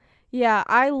 Yeah. Yeah,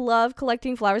 I love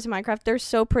collecting flowers in Minecraft. They're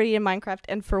so pretty in Minecraft,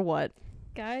 and for what?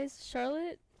 Guys,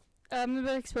 Charlotte, I'm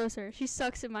gonna expose her. She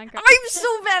sucks at Minecraft. I'm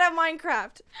so bad at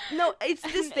Minecraft. No, it's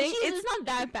this thing. It's not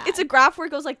that bad. It's a graph where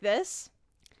it goes like this.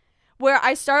 Where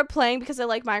I start playing because I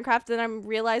like Minecraft, then I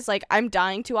realize, like, I'm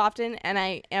dying too often and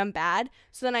I am bad.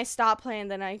 So then I stop playing,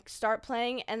 then I start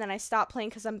playing, and then I stop playing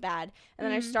because I'm bad. And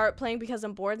then I start playing because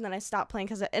I'm bored, and then I stop playing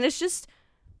because and it's just...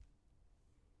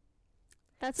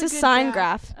 It's a sine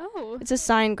graph. Oh. It's a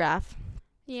sine graph.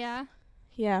 Yeah.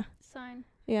 Yeah. Sine.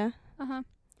 Yeah. Uh-huh.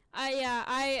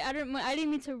 I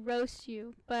didn't mean to roast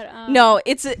you, but no,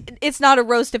 it's not a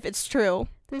roast if it's true.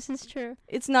 This is true.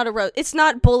 It's not a roast. It's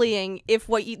not bullying if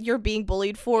what you're being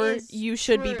bullied for, you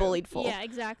should be bullied for. Yeah,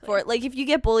 exactly. For it. Like, if you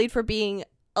get bullied for being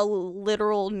a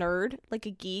literal nerd, like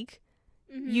a geek,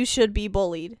 you should be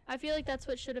bullied. I feel like that's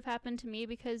what should have happened to me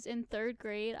because in 3rd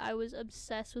grade, I was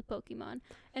obsessed with Pokemon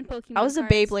and Pokemon I was cards.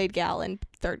 a Beyblade gal in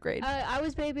 3rd grade. I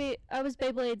was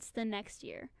Beyblades the next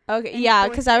year. Okay, yeah,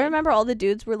 because I remember all the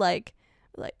dudes were like,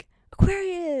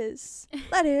 Aquarius,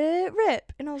 let it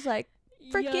rip. And I was like,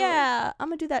 frick yeah, I'm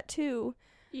gonna do that too.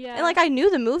 Yeah. And, like, I knew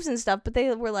the moves and stuff, but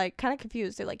they were, like, kind of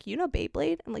confused. They're like, you know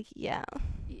Beyblade? I'm like, yeah.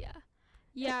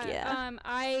 Yeah.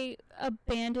 I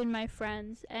abandoned my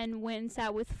friends and went and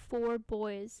sat with 4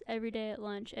 boys every day at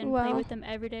lunch and played with them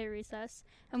every day at recess.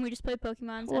 And we just played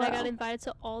Pokemons. And I got invited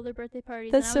to all their birthday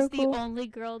parties. That's and I was so cool. the only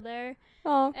girl there.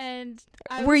 Oh. And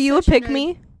were you a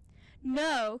pick-me?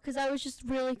 No, because I was just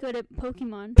really good at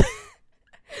Pokemon.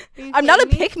 I'm not a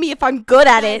pick-me if I'm good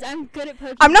at it. I'm good at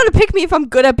Pokemon. I'm not a pick-me if I'm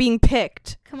good at being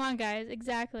picked. Come on, guys.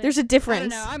 Exactly. There's a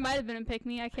difference. I don't know. I might have been a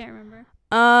pick-me. I can't remember.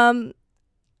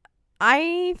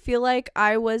 I feel like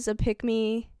I was a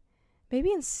pick-me maybe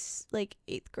in, like,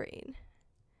 8th grade.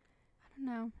 I don't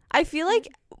know. I feel like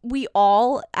we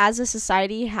all, as a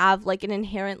society, have, like, an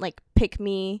inherent, like,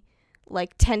 pick-me,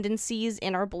 like, tendencies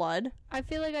in our blood. I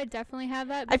feel like I definitely have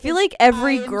that. I feel like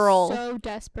every girl... I am so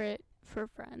desperate for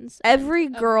friends. Every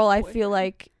girl, I feel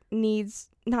like,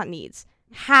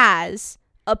 has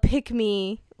a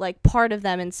pick-me, like, part of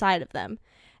them inside of them.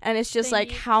 And it's just,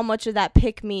 like, how much of that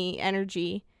pick-me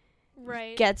energy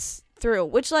gets through.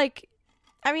 Which, like,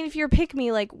 I mean, if you're a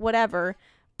pick-me, like, whatever.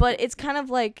 But it's kind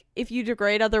of like if you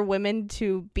degrade other women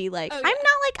to be like, I'm not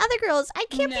like other girls. I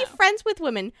can't be friends with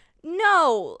women.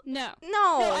 No.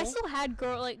 I still had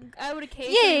I would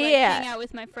occasionally hang out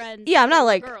with my friends. Yeah, I'm not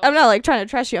like trying to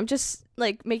trash you. I'm just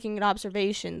like making an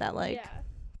observation that like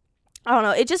I don't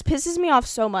know. It just pisses me off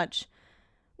so much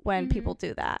when people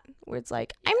do that. Where it's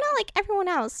like, I'm not like everyone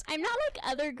else. I'm not like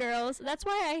other girls. That's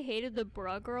why I hated the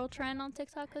bruh girl trend on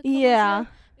TikTok.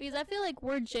 Because I feel like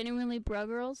we're genuinely bruh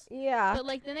girls. Yeah. But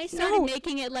like then they started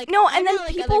making it like and then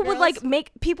people would like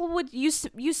used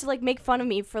to like make fun of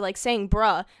me for like saying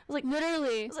bruh. I was like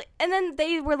literally. I was like, and then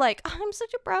they were like, oh, I'm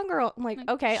such a brown girl. I'm like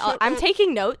okay, I'm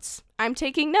taking notes. And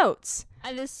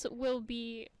this will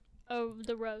be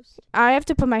the roast. I have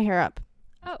to put my hair up.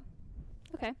 Oh.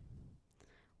 Okay.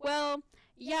 Well,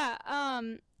 yeah, I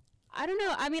don't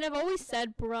know. I mean, I've always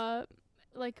said bruh,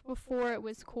 like, before it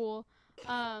was cool.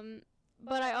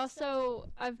 But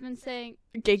I've been saying...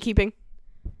 Gatekeeping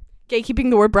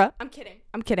the word bruh. I'm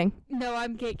kidding. No,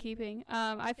 I'm gatekeeping.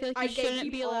 I feel like you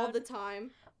shouldn't be allowed... all the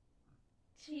time.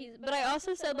 Jeez. But I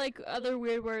also said, like, other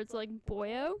weird words like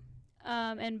boyo,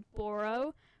 and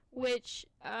boro, which,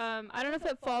 I don't know if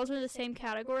it falls into the same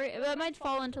category. It might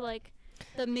fall into, like...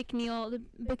 The Bicknell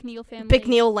family.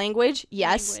 Bicknell language,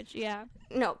 yes. Yeah.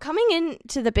 No, coming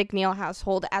into the Bicknell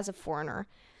household as a foreigner.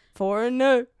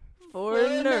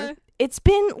 It's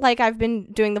been like I've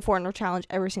been doing the foreigner challenge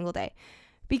every single day.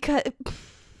 Because...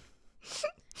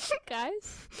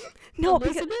 Guys? No,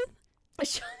 Elizabeth?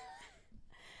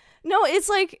 No, it's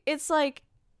like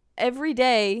every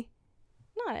day...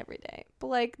 Not not every day, but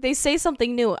like they say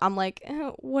something new. I'm like,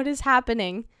 what is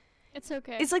happening? It's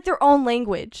okay. It's like their own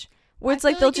language. Where it's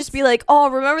like they'll just be like, oh,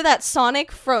 remember that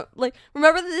Sonic from, like,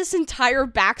 remember this entire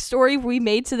backstory we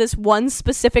made to this one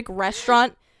specific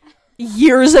restaurant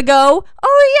years ago?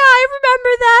 Oh, yeah, I remember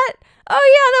that. Oh,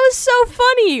 yeah, that was so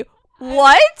funny.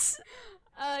 What?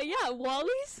 Yeah,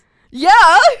 Wally's? Yeah.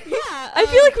 Yeah. I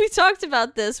feel like we talked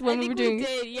about this when we were doing. We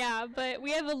did, yeah, but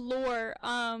we have a lore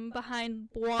behind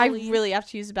Wally's. I really have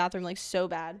to use the bathroom, like, so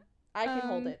bad. I can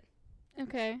hold it.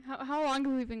 Okay. How long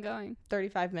have we been going?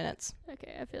 35 minutes.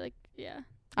 Okay, I feel like, yeah.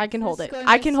 I can hold it.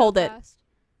 I can hold it.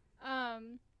 I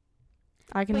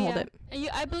can hold it.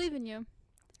 I believe in you.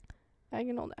 I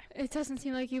can hold it. It doesn't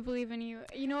seem like you believe in you.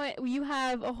 You know what? You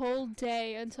have a whole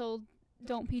day until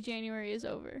Don't Pee January is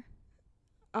over.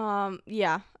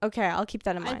 Yeah. Okay, I'll keep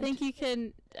that in mind. I think you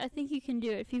can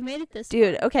do it. If you've made it this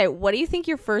Dude, far. okay, what do you think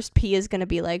your first pee is going to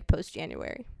be like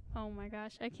post-January? Oh my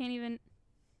gosh, I can't even.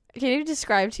 Can you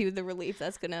describe to you the relief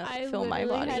that's going to fill my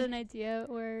body? I had an idea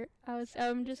where I'm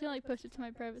just going to like post it to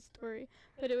my private story,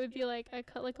 but it would be like I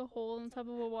cut like a hole on top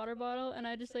of a water bottle and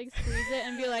I just like squeeze it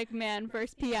and be like, man,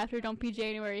 first pee after Don't Pee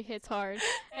January hits hard.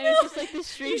 And it's just like the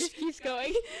stream just keeps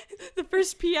going. The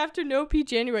first pee after No Pee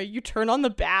January, you turn on the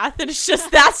bath and it's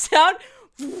just that sound.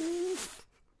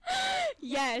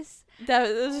 Yes. That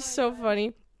is so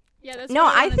funny. Yeah, that's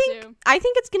what I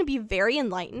think it's going to be very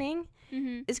enlightening.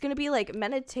 Mm-hmm. It's going to be like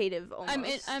meditative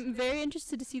almost. I'm very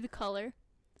interested to see the color.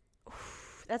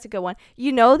 That's a good one.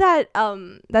 You know that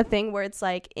that thing where it's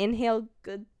like inhale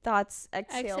good thoughts,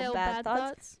 exhale bad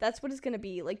thoughts? That's what it's going to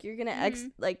be. Like you're going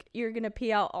to you're going to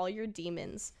pee out all your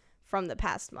demons from the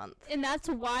past month. And that's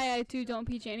why I do Don't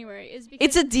Pee January is because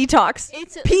it's a detox.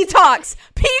 It's a P-tox.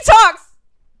 P-tox.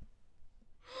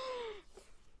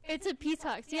 It's a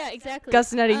P-tox. Yeah, exactly.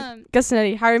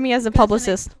 Gustanetti, hire me as a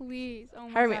publicist. Please. Oh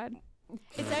my God.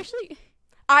 It's actually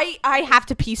I have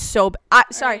to pee so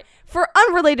sorry. Right. For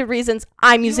unrelated reasons,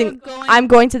 I'm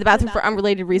going to the bathroom for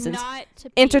unrelated reasons. Not to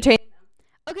pee. Entertain.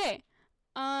 Okay.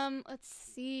 Let's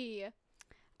see.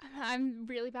 I'm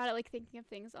really bad at like thinking of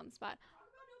things on the spot.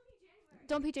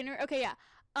 Don't Pee January. Okay, yeah.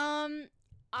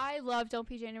 I love Don't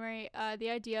Pee January. The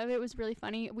idea of it was really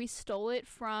funny. We stole it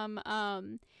from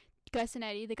Gus and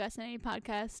Eddie, the Gus and Eddie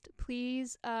podcast.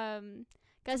 Please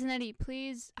Gus and Eddie,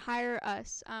 please hire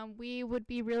us. We would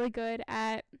be really good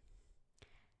at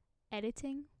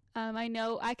editing. I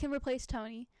know I can replace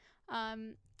Tony,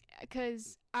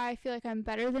 because I feel like I'm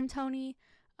better than Tony.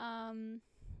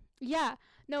 Yeah,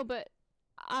 no, but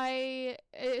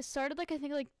it started like I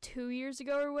think like 2 years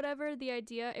ago or whatever. The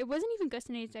idea, it wasn't even Gus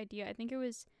and Eddie's idea. I think it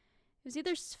was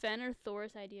either Sven or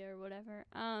Thor's idea or whatever.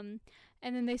 And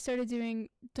then they started doing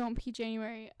Don't Pee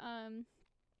January.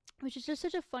 Which is just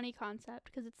such a funny concept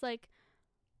because it's like,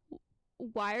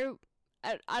 I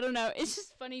don't know. It's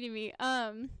just funny to me.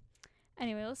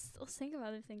 Anyway, let's think of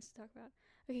other things to talk about.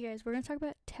 Okay, guys, we're gonna talk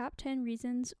about top 5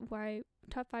 reasons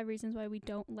why we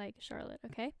don't like Charlotte.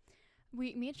 Okay,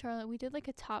 me and Charlotte, we did like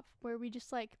a top where we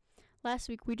just like last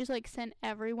week we just like sent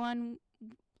everyone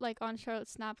like on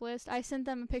Charlotte's snap list. I sent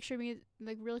them a picture of me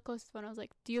like really close to the phone. I was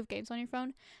like, "Do you have games on your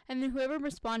phone?" And then whoever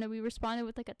responded, we responded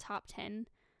with like a top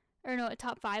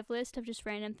 5 list of just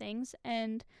random things.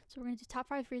 And so we're going to do top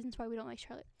 5 reasons why we don't like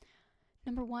Charlotte.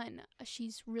 Number 1,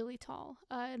 she's really tall.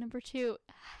 Number 2,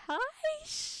 hi,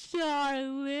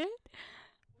 Charlotte.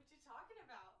 What you talking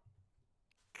about?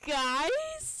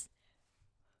 Guys?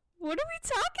 What are we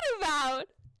talking about?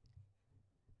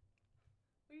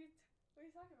 What are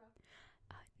you talking about?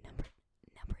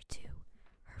 Number 2,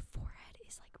 her forehead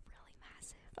is like really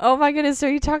massive. Oh my goodness, so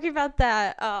are you talking about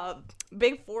that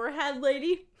big forehead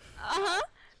lady?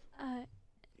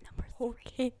 Number 3.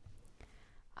 Okay.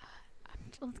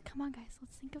 Come on, guys.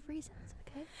 Let's think of reasons,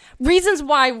 okay? Reasons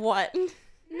why what?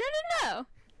 No.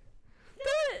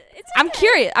 It's okay. I'm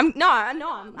curious. I'm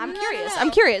curious. I'm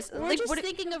curious. We're just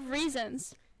thinking of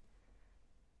reasons.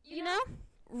 You know?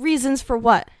 Reasons for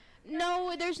what?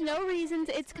 No, there's no reasons.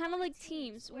 It's kind of like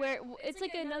Teams, where it's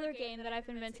like another game that I've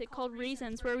invented called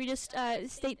Reasons, where we just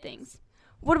state things.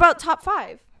 What about top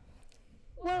 5?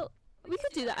 Well, we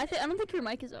could do that. I don't think your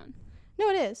mic is on. No,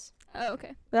 it is. Oh,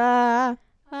 okay.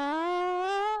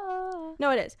 No,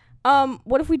 it is.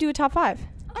 What if we do a top 5?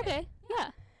 Okay,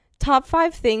 yeah. Top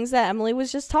 5 things that Emily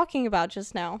was just talking about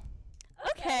just now.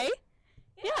 Okay.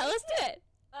 Yeah, let's do it.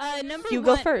 You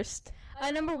go first.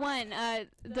 Number 1,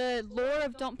 the lore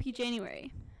of Don't Pee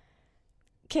January.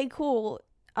 Okay, cool.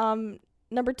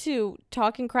 Number 2,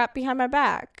 talking crap behind my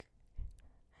back.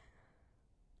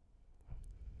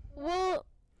 Well,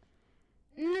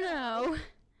 no.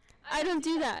 I don't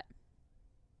do that.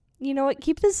 You know what?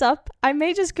 Keep this up. I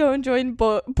may just go and join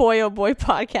Boy Oh Boy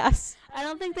podcast. I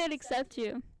don't think they'd accept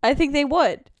you. I think they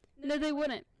would. No, they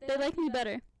wouldn't. They like me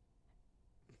better.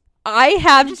 I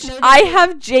have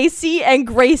JC and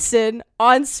Grayson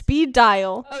on speed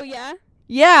dial. Oh, yeah?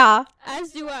 Yeah. As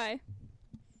do I.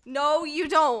 No, you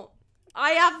don't.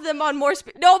 I have them on more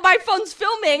speed. No, my phone's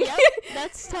filming. Yep,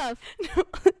 that's tough.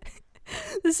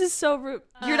 This is so rude.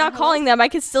 You're not calling them. I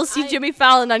can still see Jimmy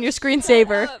Fallon on your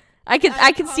screensaver. I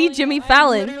can see Jimmy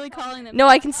Fallon. I'm literally calling them. No,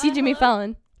 I can see Jimmy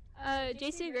Fallon.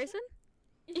 JC and Grayson?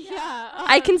 Yeah.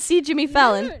 I can see Jimmy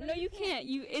Fallon. No, you can't.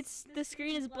 The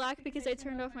screen is black because I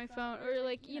turned off my phone, or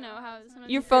like you know how.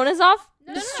 Your phone is off?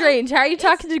 No, That's strange. How are you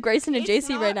talking to Grayson and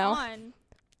JC right now? On.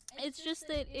 It's just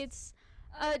that it's.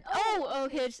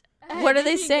 Okay. What are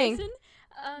they saying?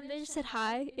 They just said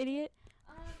hi, idiot.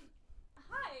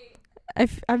 Hi.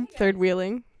 I'm third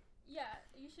wheeling. Yeah,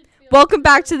 you should feel. Welcome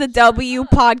back to the W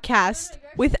podcast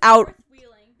without.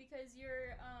 Because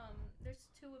there's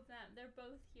two of them. They're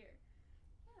both here.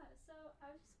 Yeah. So I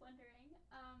was just wondering.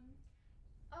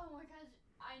 Oh my gosh,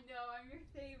 I know I'm your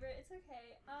favorite. It's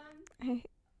okay.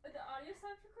 The audio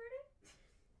stopped recording.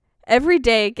 Every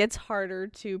day it gets harder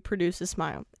to produce a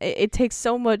smile. It takes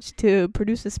so much to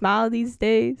produce a smile these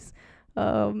days.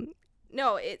 No,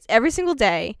 it's every single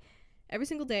day. Every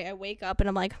single day I wake up and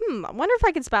I'm like, I wonder if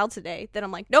I can smile today. Then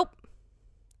I'm like, nope.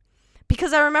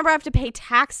 Because I remember I have to pay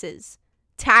taxes.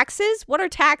 Taxes? What are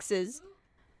taxes?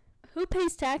 Who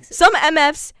pays taxes? Some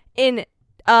MFs in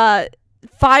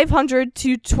 500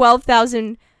 to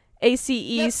 12,000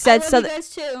 ACE said something. You guys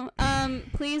too.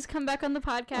 Please come back on the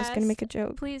podcast. I was gonna make a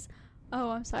joke. Please. Oh,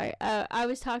 I'm sorry. I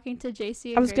was talking to JC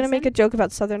and I was gonna make a joke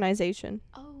about Southernization.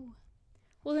 Oh.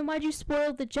 Well, then why'd you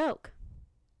spoil the joke?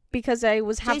 Because I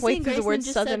was halfway through the word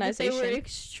Southernization. They were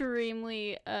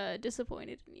extremely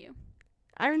disappointed in you.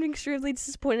 I'm extremely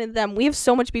disappointed in them. We have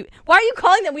so much beef. Why are you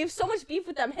calling them? We have so much beef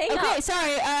with them. Hang up. Okay,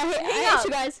 sorry. I hate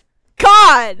you guys.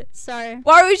 God! Sorry.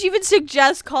 Why would you even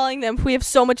suggest calling them if we have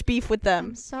so much beef with them?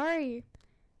 I'm sorry.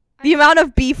 The amount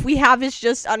of beef we have is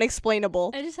just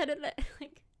unexplainable. I just had an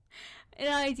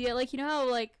idea. Like, you know how,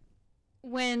 like,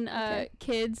 when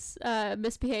kids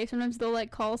misbehave, sometimes they'll,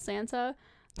 like, call Santa.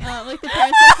 Like, the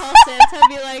parents will call Santa and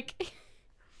be like...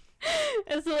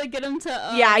 and so, like, get him to...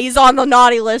 yeah, he's on the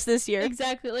naughty list this year.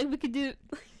 Exactly. Like, we could do...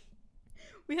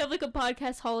 we have, like, a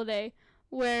podcast holiday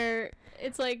where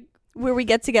it's, like... where we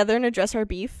get together and address our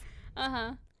beef.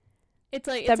 Uh-huh. It's,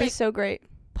 like... That'd be so great.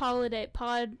 Pod day.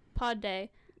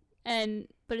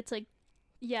 But it's, like...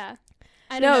 Yeah.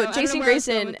 I don't know. Jason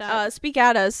Grayson, speak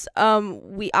at us. I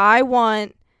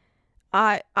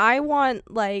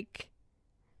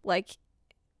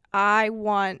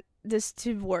want this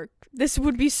to work. This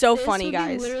would be so funny, guys.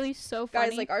 This would be literally so funny.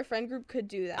 Guys, like, our friend group could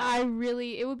do that.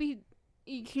 It would be...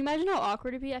 Can you imagine how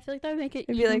awkward it'd be? I feel like that would make it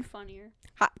even funnier.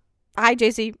 Hi,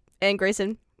 JC and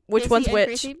Grayson. Which one's which?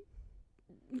 Gracie?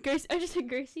 I just said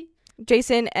Gracie.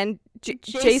 Jason and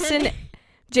Jason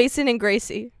and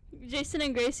Gracie. Jason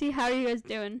and Gracie, how are you guys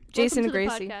doing? Jason and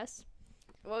Gracie. Podcast.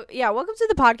 Well, yeah, welcome to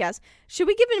the podcast. Should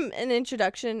we give him an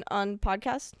introduction on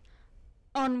podcast?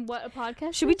 On what, a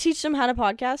podcast? Should we teach them how to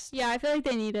podcast? Yeah, I feel like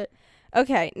they need it.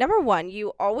 Okay, number one,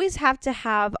 you always have to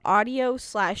have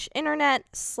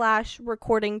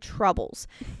audio/internet/recording troubles.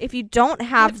 If you don't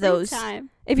have those,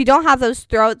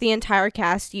 throughout the entire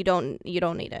cast, you don't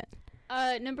need it.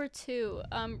 Number two,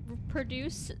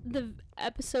 produce the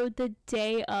episode the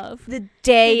day of. The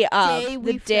day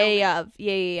of.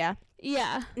 Yeah.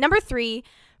 Yeah. Number three,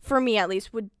 for me at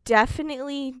least, would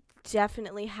definitely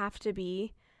have to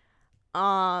be,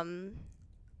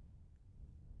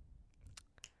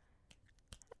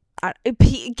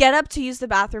 get up to use the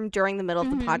bathroom during the middle of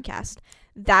the podcast.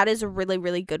 That is a really,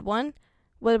 really good one.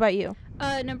 What about you?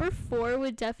 Number four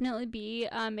would definitely be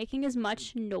making as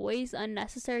much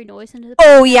unnecessary noise into the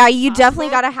podcast. Oh, yeah, you definitely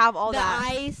got to have all that. The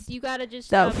ice, you got to just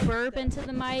burp into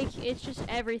the mic. It's just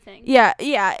everything. Yeah.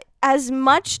 As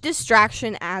much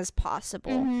distraction as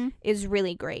possible is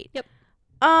really great. Yep.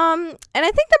 And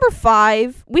I think number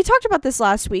 5, we talked about this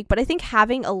last week, but I think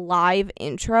having a live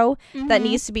intro that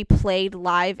needs to be played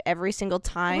live every single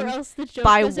time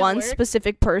by one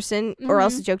specific person, or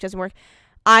else the joke doesn't work.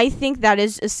 I think that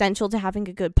is essential to having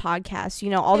a good podcast. You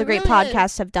know, all the great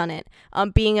podcasts have done it.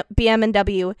 Being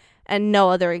BM&W and no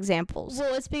other examples.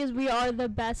 Well, it's because we are the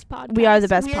best podcast. We are the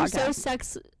best podcast. We are so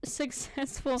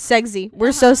successful. Sexy.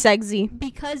 We're so sexy.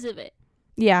 Because of it.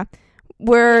 Yeah.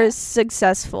 We're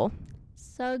successful.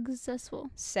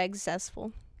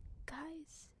 Successful.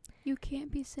 Guys, you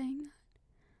can't be saying that.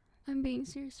 I'm being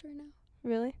serious right now.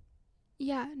 Really?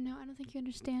 Yeah, no, I don't think you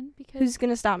understand because... Who's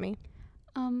gonna stop me?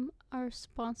 Our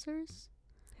sponsors.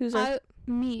 Who's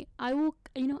me? I will.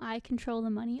 I control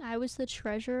the money. I was the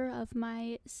treasurer of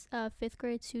my 5th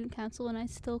grade student council, and I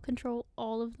still control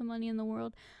all of the money in the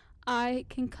world. I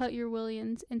can cut your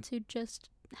Williams into just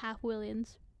half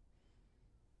Williams.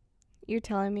 You're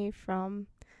telling me from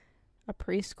a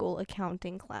preschool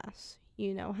accounting class,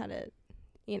 you know how to,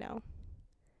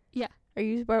 Yeah. Are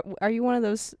you one of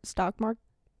those stock market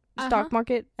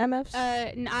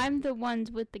MFs? I'm the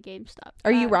ones with the GameStop.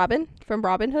 Are you Robin from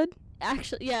Robin Hood?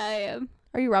 Actually, yeah, I am.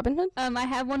 Are you Robin Hood? I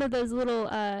have one of those little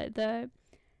the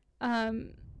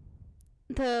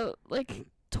like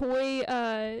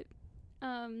toy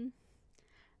not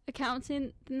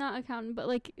accountant, but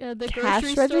like the cash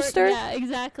grocery register store. Yeah,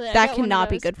 exactly. That cannot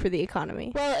be good for the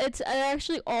economy. Well, it's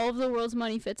actually all of the world's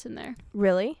money fits in there.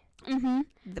 Really? Mhm.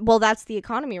 Well, that's the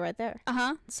economy right there.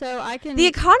 So I can. The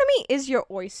economy is your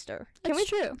oyster. That's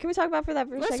true. Can we talk about that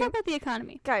for a second? Let's talk about the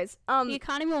economy, guys. The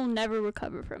economy will never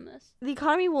recover from this. The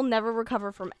economy will never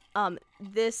recover from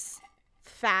this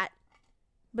fat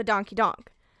badonkadonk.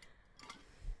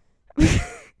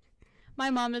 My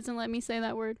mom doesn't let me say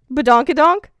that word.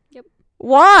 Badonkadonk? Yep.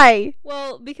 Why?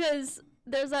 Well, because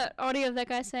there's that audio of that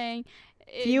guy saying,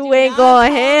 "You ain't gonna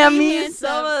hand me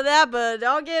some of that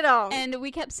badonkadonk." And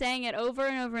we kept saying it over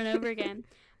and over and over again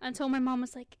until my mom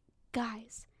was like,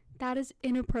 "Guys, that is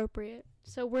inappropriate.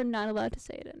 So we're not allowed to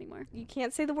say it anymore." You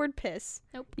can't say the word piss.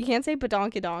 Nope. You can't say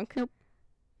badonkadonk. Nope.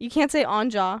 You can't say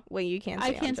onjaw. Wait, you can't say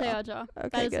I can't say onjaw. Okay,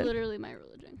 that is good. literally my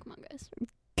religion. Come on, guys.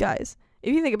 Guys,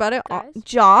 if you think about it, Guys?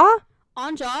 jaw?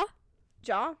 Onjaw?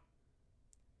 Jaw?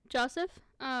 Joseph?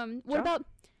 What about,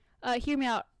 hear me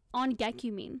out, on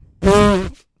Gekumin?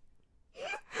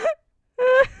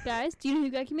 Guys, do you know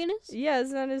who Gekumin is? Yeah,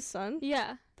 isn't that his son?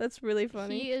 Yeah. That's really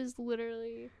funny. He is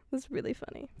literally... That's really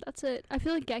funny. That's it. I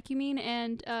feel like Gekumin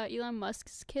and Elon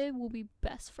Musk's kid will be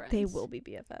best friends. They will be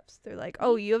BFFs. They're like,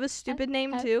 oh, you have a stupid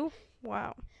name too?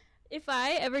 Wow. If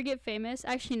I ever get famous...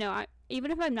 Actually, no.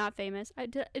 Even if I'm not famous...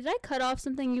 Did I cut off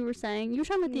something you were saying? You were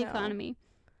talking about the economy.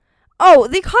 Oh,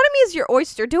 the economy is your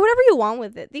oyster. Do whatever you want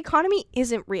with it. The economy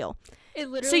isn't real. It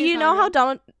literally So you know how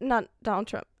Joe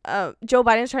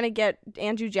Biden's trying to get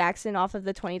Andrew Jackson off of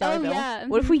the $20 bill? Yeah.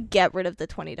 What if we get rid of the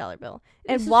 $20 bill?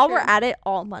 And while we're at it,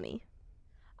 all money.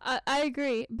 I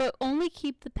agree, but only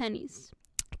keep the pennies.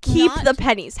 Keep the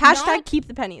pennies. Hashtag keep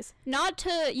the pennies. Not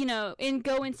to,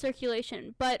 go in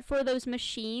circulation, but for those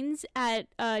machines at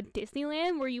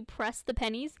Disneyland where you press the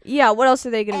pennies. Yeah, what else are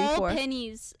they going to be for? All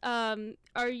pennies are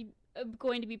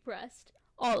going to be pressed.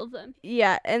 All of them.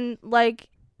 Yeah, and,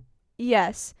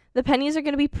 yes, the pennies are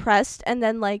going to be pressed, and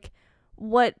then,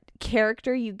 what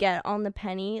character you get on the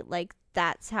penny,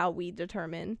 that's how we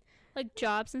determine. Like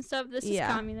jobs and stuff. This is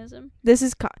communism. This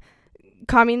is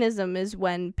communism is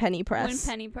when penny press. When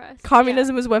penny press.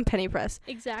 Communism is when penny press.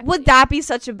 Exactly. Would that be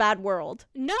such a bad world?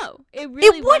 No, it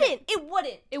really wouldn't. It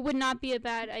wouldn't. It would not be a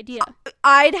bad idea.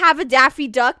 I'd have a Daffy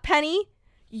Duck penny.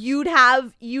 You'd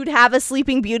have a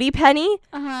Sleeping Beauty penny.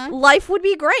 Life would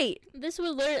be great. This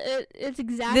would it's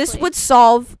exactly. This would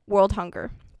solve world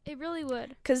hunger. It really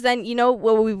would. Because then you know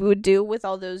what we would do with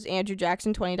all those Andrew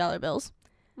Jackson $20 bills?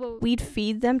 We'd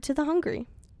feed them to the hungry.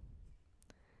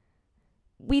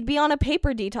 We'd be on a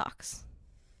paper detox.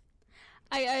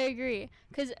 I agree.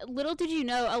 Because little did you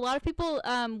know, a lot of people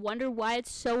wonder why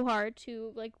it's so hard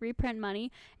to reprint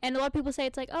money, and a lot of people say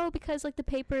it's because the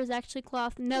paper is actually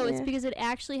cloth. No, it's because it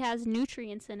actually has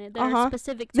nutrients in it that are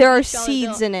specific to there are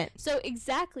seeds bill. in it. So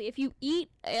exactly, if you eat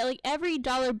every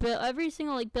dollar bill, every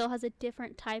single bill has a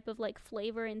different type of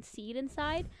flavor and seed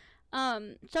inside.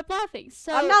 Stop laughing.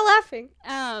 So I'm not laughing.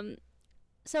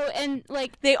 So and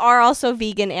they are also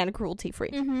vegan and cruelty free.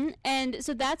 And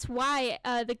so that's why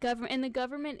the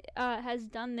government has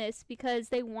done this because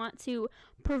they want to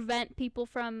prevent people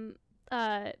from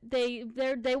they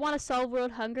want to solve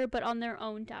world hunger but on their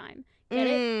own time. Get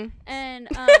it? And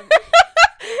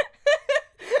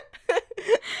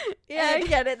yeah, I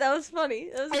get it. That was funny.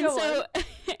 That was a good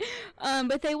one.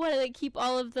 But they want to keep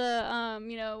all of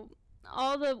the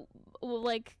all the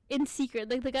in secret.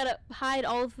 They gotta hide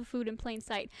all of the food in plain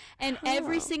sight. And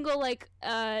every single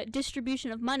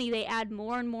distribution of money, they add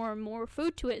more and more and more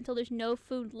food to it until there's no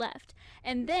food left.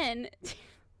 And then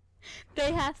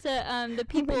they have to the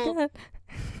people. Oh my God.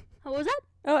 What was that?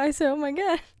 Oh, I said, oh my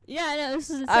God. Yeah, I know, this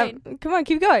is insane. Come on,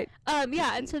 keep going.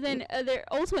 Yeah, and so then their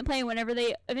ultimate plan, whenever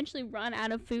they eventually run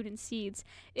out of food and seeds,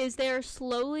 is they're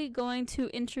slowly going to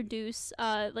introduce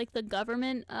the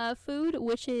government food,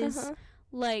 which is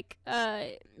it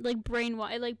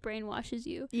brainwashes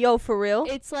you. Yo, for real?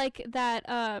 It's like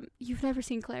that. You've never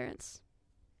seen Clarence.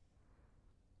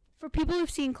 For people who've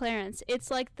seen Clarence,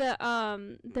 it's like the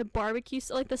barbecue,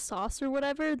 like the sauce or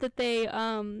whatever that they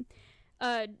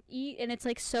eat, and it's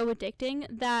like so addicting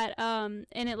that and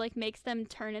it like makes them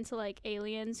turn into like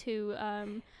aliens who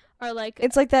are like,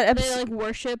 it's like that they like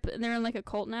worship, and they're in like a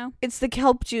cult now. It's the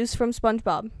kelp juice from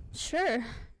SpongeBob. Sure.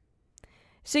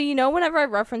 So whenever I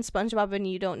reference SpongeBob and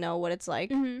you don't know what it's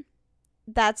like,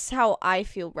 that's how I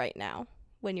feel right now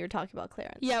when you're talking about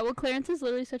Clarence. Yeah, well, Clarence is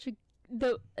literally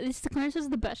Clarence is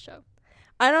the best show.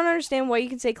 I don't understand why you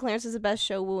can say Clarence is the best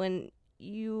show when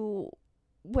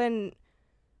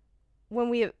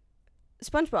we have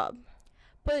SpongeBob.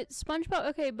 But SpongeBob,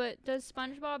 okay, but does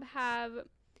SpongeBob have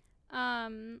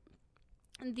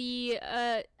the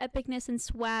epicness and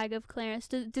swag of Clarence?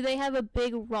 Do they have a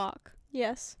big rock?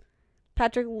 Yes.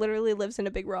 Patrick literally lives in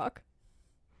a big rock.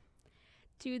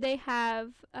 Do they have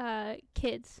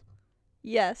kids?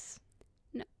 Yes.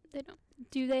 No, they don't.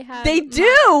 Do they have... They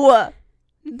do!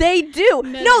 They do!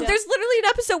 No, there's literally an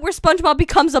episode where SpongeBob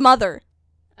becomes a mother.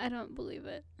 I don't believe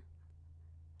it.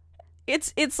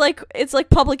 It's like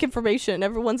public information.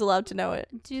 Everyone's allowed to know it.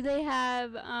 Do they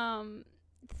have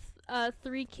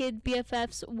 3 kid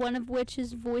BFFs, one of which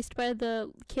is voiced by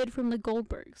the kid from the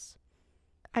Goldbergs?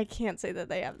 I can't say that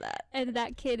they have that. And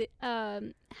that kid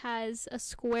has a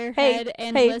square head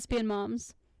and lesbian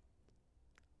moms.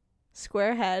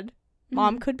 Square head.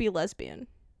 Mom could be lesbian.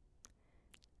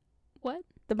 What?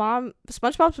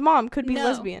 SpongeBob's mom could be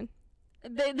lesbian.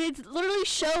 They literally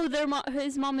show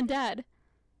his mom and dad.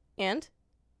 And?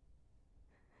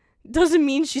 Doesn't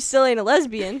mean she still ain't a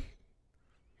lesbian.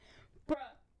 Bruh.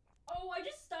 Oh, I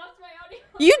just stopped my audio.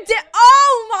 You did?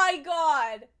 Oh my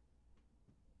god.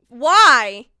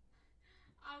 Why?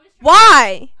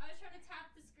 Why? I was trying to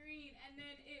tap the screen, and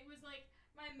then it was like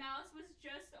my mouse was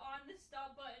just on the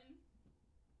stop button.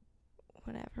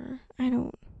 Whatever.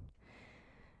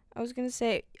 I was gonna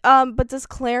say, but does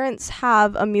Clarence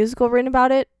have a musical written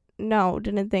about it? No,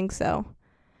 didn't think so.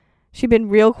 She'd been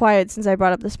real quiet since I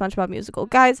brought up the SpongeBob musical.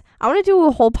 Guys, I want to do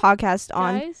a whole podcast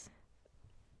on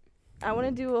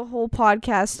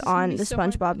the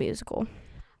SpongeBob musical.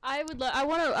 I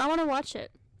want to watch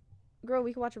it. Girl,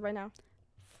 we can watch it right now.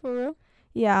 For real?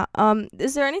 Yeah.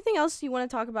 Is there anything else you want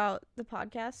to talk about the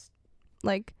podcast?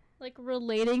 Like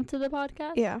relating to the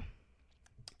podcast? Yeah.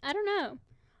 I don't know.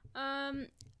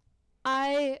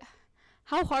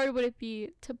 How hard would it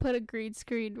be to put a green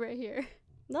screen right here?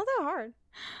 Not that hard.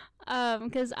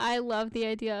 Because I love the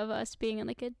idea of us being in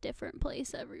like a different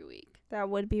place every week. That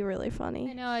would be really I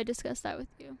funny. know I discussed that with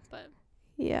you, but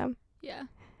Yeah. yeah.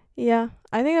 Yeah.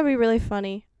 I think that'd be really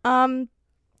funny.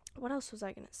 What else was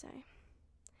I gonna say?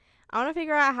 I want to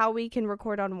figure out how we can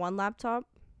record on one laptop.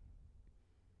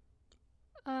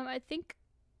 I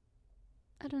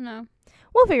don't know.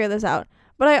 We'll figure this out.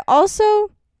 But I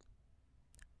also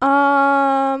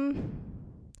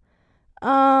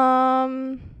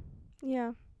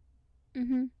yeah.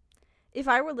 If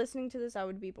I were listening to this, I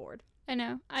would be bored. I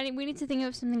know. We need to think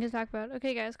of something to talk about.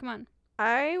 Okay, guys, come on.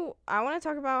 I want to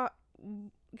talk about.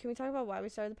 Can we talk about why we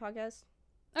started the podcast?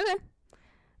 Okay.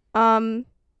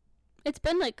 It's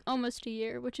been like almost a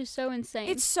year, which is so insane.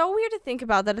 It's so weird to think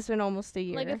about that it's been almost a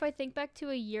year. Like if I think back to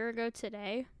a year ago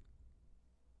today.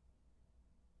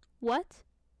 What?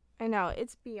 I know,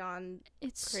 it's beyond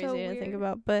crazy so to think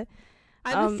about, but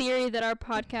I have a theory that our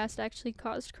podcast actually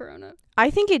caused Corona.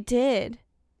 I think it did.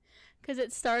 Because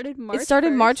it started March 1st. It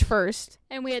started March 1st.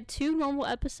 And we had 2 normal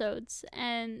episodes.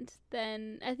 And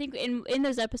then I think in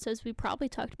those episodes, we probably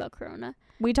talked about Corona.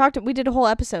 We did a whole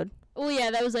episode. Well,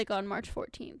 yeah, that was like on March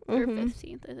 14th or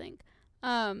 15th, I think.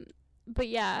 But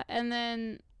yeah, and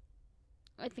then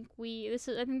I think this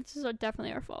is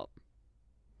definitely our fault.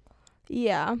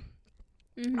 Yeah.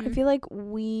 I feel like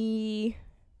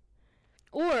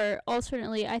or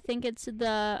alternately, I think it's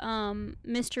the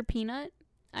Mr. Peanut.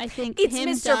 I think it's him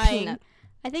Mr. dying. Peanut.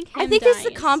 I think it's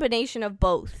the combination of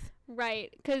both.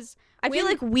 Right, because I feel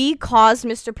like we caused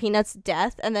Mr. Peanut's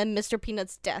death, and then Mr.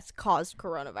 Peanut's death caused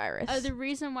coronavirus. The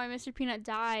reason why Mr. Peanut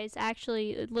dies,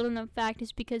 actually, a little known fact,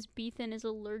 is because Beethan is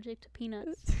allergic to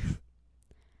peanuts.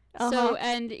 So,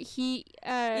 and he...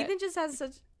 Ethan just has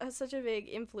such a big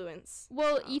influence.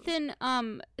 Well, Ethan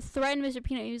threatened Mr.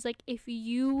 Peanut. He was like, if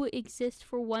you exist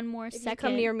for one more second... you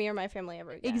come near me or my family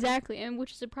ever again. Exactly, and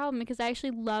which is a problem, because I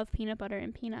actually love peanut butter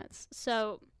and peanuts.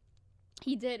 So...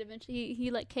 he did eventually.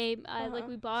 He like came.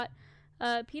 We bought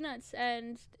peanuts,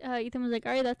 and Ethan was like,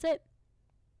 "All right, that's it.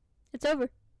 It's over."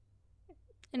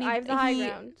 And I have the high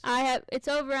ground. It's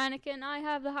over, Anakin. I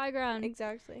have the high ground.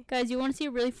 Exactly. Guys, you want to see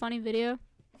a really funny video?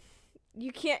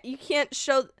 You can't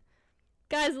show.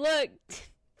 Guys, look.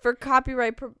 For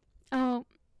copyright. Oh,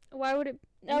 why would it?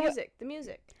 The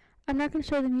music. I'm not going to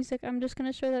show the music. I'm just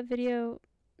going to show that video,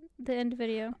 the end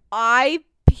video. I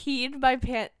peed my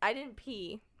pants. I didn't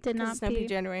pee. Did not it's pee.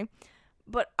 January.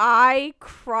 But I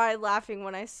cried laughing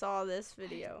when I saw this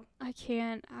video. I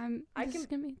can't. This is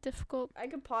going to be difficult. I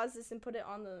could pause this and put it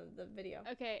on the video.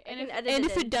 Okay. And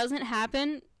if it doesn't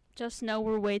happen, just know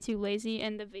we're way too lazy,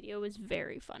 and the video is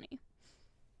very funny.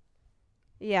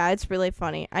 Yeah, it's really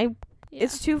funny.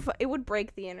 It's too it would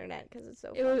break the internet because it's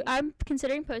so funny. I'm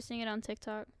considering posting it on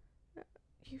TikTok.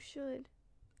 You should.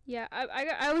 Yeah,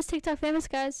 I was TikTok famous,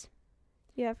 guys.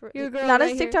 Yeah, your girl not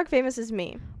right as TikTok famous as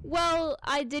me. Well,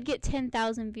 I did get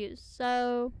 10,000 views,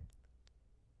 so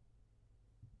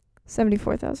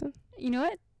 74,000. You know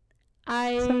what?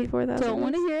 I don't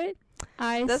want to hear it.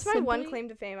 That's my one claim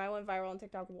to fame. I went viral on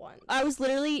TikTok once. I was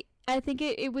literally. I think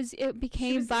it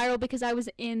became viral because I was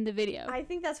in the video. I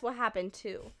think that's what happened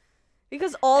too.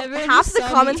 Because half of the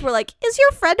comments were like, "Is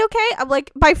your friend okay?" I'm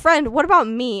like, "My friend, what about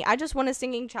me? I just won a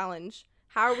singing challenge.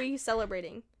 How are we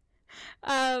celebrating?"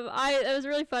 It was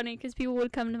really funny because people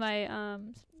would come to my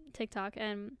TikTok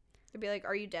and they'd be like,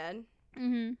 "Are you dead?"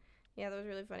 Mhm. Yeah, that was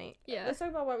really funny. Yeah. Let's talk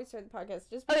about why we started the podcast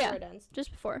just before it ends.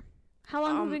 Just before. How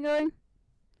long have we been going?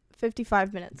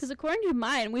 55 minutes. Because according to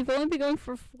mine, we've only been going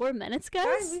for 4 minutes,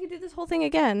 guys. We could do this whole thing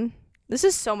again. This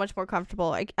is so much more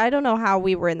comfortable. I don't know how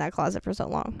we were in that closet for so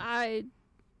long. I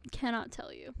cannot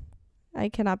tell you. I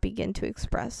cannot begin to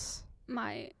express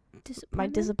my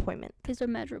disappointment. Is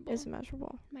immeasurable. Is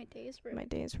immeasurable. My day is ruined. My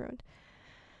day is ruined.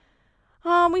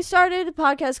 We started a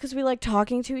podcast because we like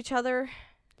talking to each other.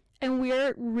 And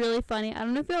we're really funny. I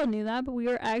don't know if y'all knew that, but we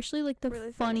are actually like the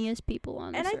really funniest people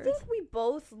on this earth. And I think we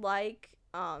both like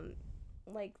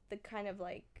the kind of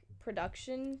like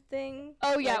production thing.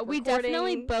 Oh yeah, like, we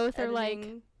definitely both editing. Are like,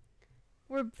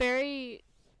 we're very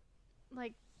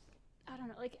like, I don't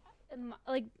know,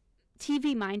 like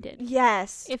TV minded.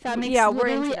 Yes. If that makes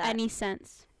literally any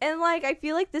sense. And like I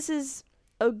feel like this is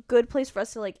a good place for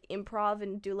us to like improv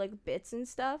and do like bits and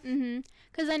stuff.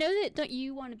 Because I know that don't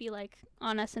you want to be like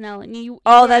on SNL and you're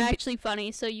actually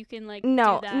funny, so you can like do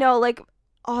that.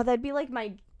 That'd be like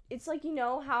it's like, you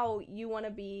know how you want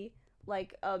to be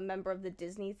like a member of the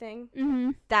Disney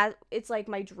thing? That it's like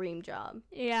my dream job.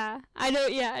 Yeah, I know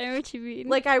what you mean.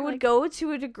 Like I would go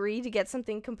to a degree to get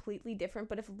something completely different,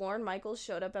 but if Lorne Michaels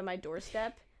showed up at my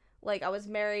doorstep, like I was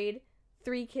married,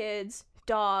 3 kids,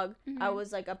 dog, I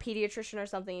was like a pediatrician or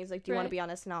something, he's like, do you want to be on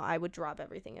SNL? I would drop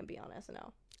everything and be on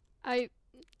SNL.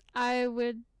 I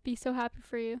would be so happy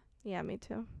for you. Yeah, me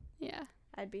too. Yeah,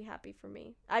 I'd be happy for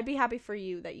me. I'd be happy for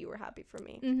you that you were happy for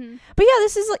me. But yeah,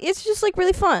 this is like, it's just like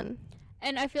really fun.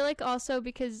 And I feel like also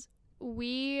because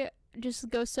we just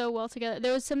go so well together.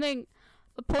 There was a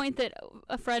point that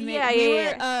a friend made. We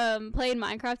were playing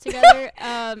Minecraft together,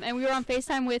 and we were on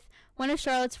FaceTime with one of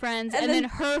Charlotte's friends, and then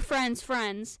her friend's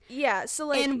friends. Yeah, so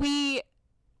like, and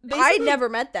I never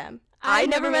met them. I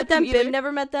never met them. Bib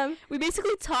never met them. We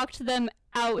basically talked them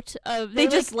out of. They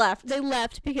just left. They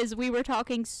left because we were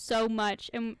talking so much,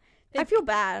 and I feel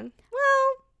bad.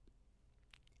 Well,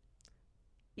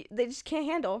 they just can't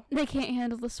handle. They can't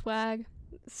handle the swag.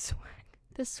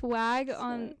 The swag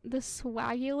on the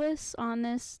swagulous on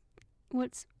this.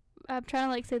 I'm trying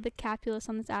to like say the capulus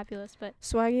on this apulus, but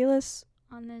swagulous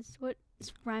on this. What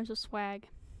rhymes with swag?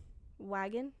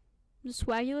 Wagon. The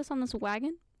swagulous on this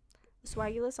wagon.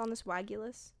 Swagulous on this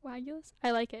wagulous. Wagulous.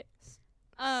 I like it.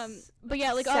 But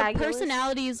yeah, like our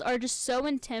personalities are just so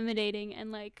intimidating,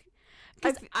 and like,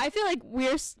 I feel like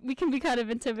we can be kind of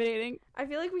intimidating. I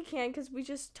feel like we can because we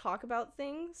just talk about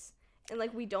things and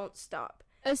like we don't stop.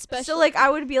 Especially so like I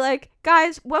would be like,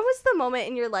 guys, what was the moment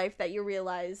in your life that you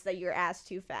realized that your ass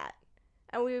too fat?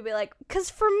 And we would be like, because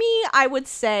for me, I would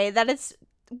say that it's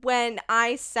when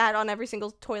I sat on every single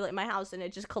toilet in my house and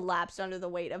it just collapsed under the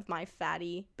weight of my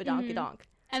fatty badonkadonk.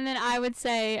 And then I would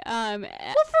say, well, for me,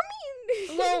 it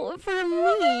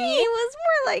was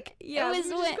more like, yeah, we just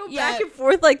go back and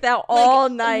forth like that all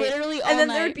night. Literally all night. And then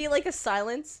night. there would be like a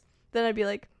silence. Then I'd be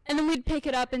like, and then we'd pick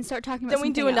it up and start talking about something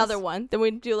else. Then we'd do another one. Then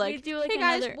we'd do like, hey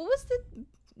guys, what was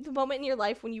the moment in your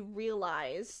life when you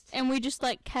realized? And we just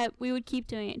like we would keep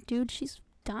doing it. Dude, she's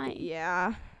dying.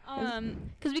 Yeah.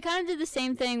 Because we kind of did the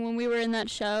same thing when we were in that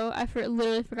show. I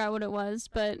literally forgot what it was,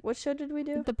 but what show did we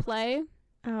do? The play.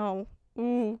 Oh,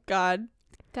 ooh, God,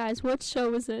 guys, what show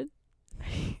was it?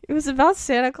 It was about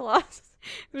Santa Claus.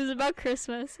 It was about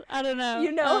Christmas. I don't know.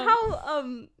 You know how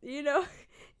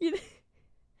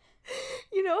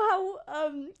you know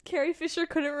how Carrie Fisher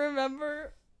couldn't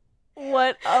remember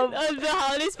what the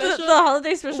holiday special. The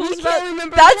holiday special was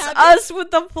about. That's us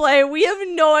with the play. We have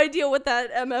no idea what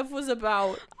that MF was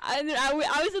about. I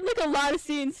was in like a lot of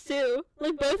scenes too,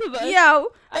 like both of us. Yeah,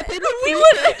 we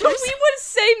would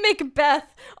say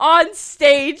Macbeth on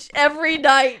stage every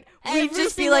night. We'd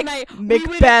just be like,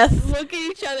 Macbeth. We would look at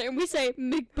each other and we say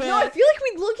Macbeth. No, I feel like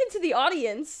we'd look into the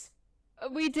audience.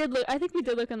 We did look. I think we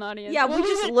did look in the audience. Yeah, we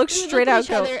just looked straight out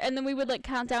each other, and then we would like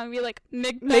count down and be like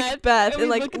Macbeth, and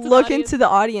like look into the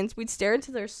audience. We'd stare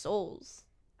into their souls.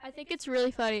 I think it's really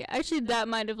funny. Actually, that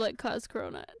might have like caused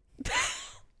Corona.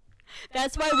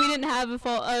 That's why we didn't have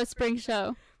a spring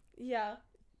show. Yeah.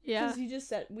 Yeah.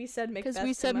 Because we said Macbeth. Because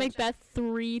we said Macbeth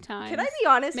 3 times. Can I be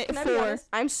honest?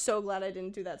 I'm so glad I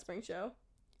didn't do that spring show.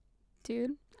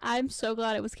 Dude, I'm so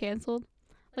glad it was canceled.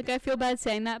 Like, I feel bad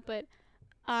saying that, but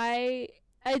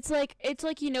it's like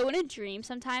in a dream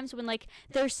sometimes when like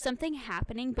there's something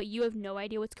happening but you have no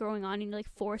idea what's going on and you're like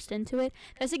forced into it.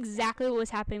 That's exactly what was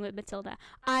happening with Matilda.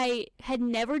 I had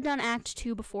never done Act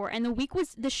 2 before, and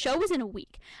the show was in a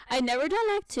week. I'd never done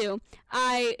Act 2.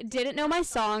 I didn't know my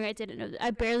song.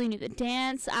 I barely knew the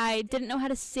dance. I didn't know how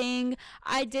to sing.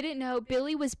 I didn't know.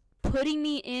 Billy was putting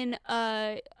me in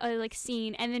a like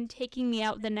scene and then taking me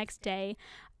out the next day.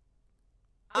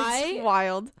 It's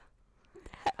wild.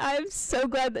 I'm so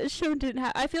glad that show didn't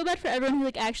happen. I feel bad for everyone who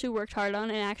like actually worked hard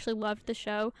on it and actually loved the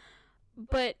show,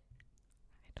 but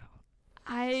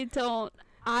I don't.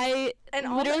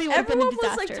 Literally everyone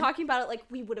was like talking about it like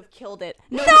we would have killed it.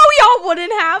 No, we all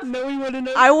wouldn't have. No, we wouldn't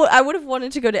have. I would have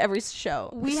wanted to go to every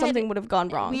show. Something would have gone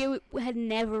wrong. We had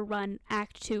never run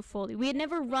Act 2 fully. We had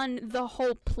never run the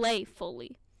whole play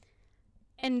fully,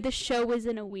 and the show was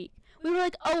in a week. We were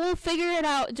like, oh, we'll figure it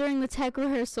out during the tech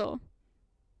rehearsal.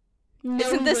 No,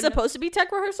 isn't this supposed to be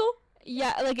tech rehearsal?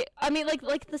 Yeah, like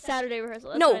the Saturday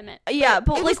rehearsal. That's what I meant. Yeah,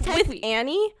 but like with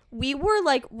Annie, we were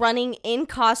like running in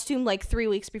costume like 3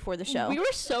 weeks before the show. We were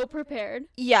so prepared.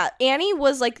 Yeah, Annie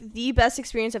was like the best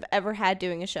experience I've ever had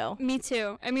doing a show. Me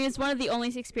too. I mean, it's one of the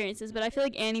only experiences, but I feel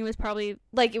like Annie was probably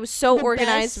like it was so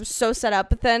organized, it was so set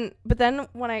up. But then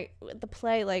when the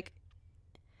play, like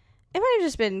it might have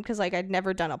just been because like I'd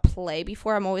never done a play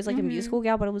before. I'm always like a musical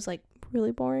gal, but it was like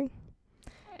really boring.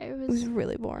 It was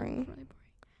really boring.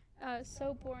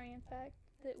 So boring, in fact,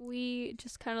 that we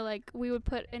just kind of like we would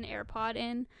put an AirPod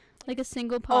in, like a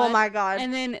single pod. Oh my god!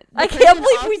 And then I can't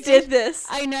believe we did this.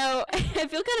 I know. I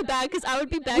feel kind of bad because I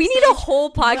would be backstage. We need a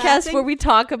whole podcast where we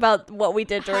talk about what we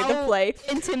did during the play.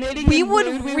 Intimidating. We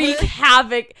would wreak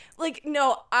havoc. Like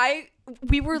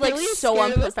we were like so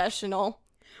unprofessional.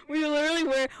 We literally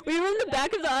were. We were in the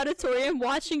back of the auditorium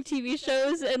watching TV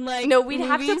shows and like. No, we'd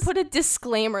have to put a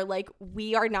disclaimer like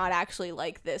we are not actually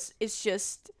like this. It's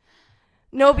just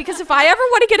because if I ever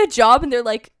want to get a job and they're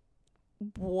like,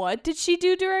 "What did she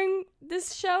do during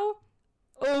this show?"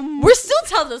 We're still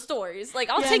telling the stories. Like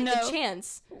I'll take the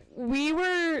chance.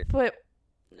 But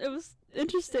it was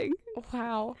interesting.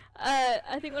 Wow.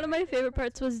 I think one of my favorite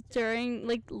parts was during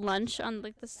like lunch on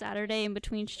like the Saturday in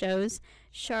between shows.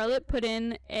 Charlotte put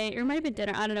in or it might have been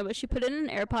dinner, I don't know, but she put in an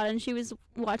AirPod and she was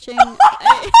watching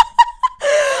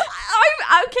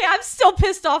I'm still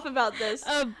pissed off about this.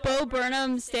 Bo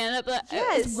Burnham stand up.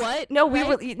 Yes. What?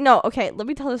 No, okay, let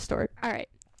me tell the story. All right.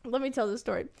 Let me tell the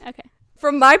story. Okay.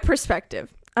 From my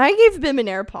perspective, I gave Bim an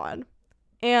AirPod.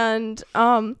 And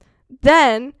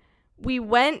then we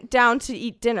went down to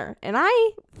eat dinner, and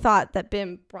I thought that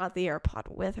Bim brought the AirPod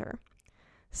with her.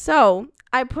 So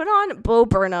I put on Bo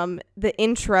Burnham, the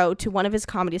intro to one of his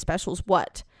comedy specials,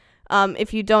 What?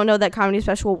 If you don't know that comedy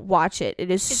special, watch it.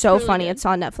 It's so really funny. Good. It's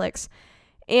on Netflix.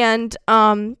 And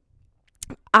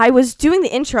I was doing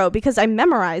the intro because I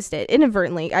memorized it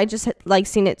inadvertently. I just had like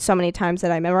seen it so many times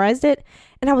that I memorized it,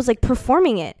 and I was like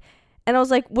performing it. And I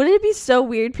was like, wouldn't it be so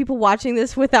weird people watching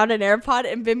this without an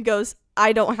AirPod? And Bim goes,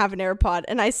 I don't have an AirPod.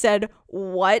 And I said,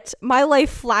 what? My life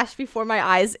flashed before my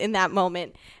eyes in that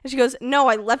moment. And she goes, no,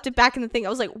 I left it back in the thing. I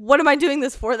was like, what am I doing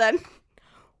this for then?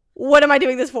 What am I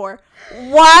doing this for?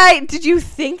 Why did you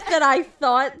think that I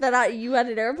thought that you had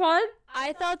an AirPod?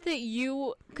 I thought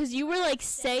that because you were like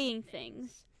saying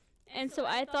things. And so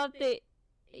I thought that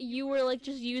you were like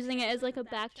just using it as like a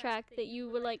backtrack, that you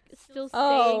were like still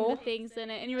saying the things in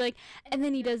it. And you were like, and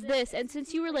then he does this. And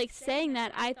since you were like saying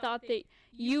that, I thought that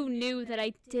you knew that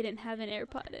I didn't have an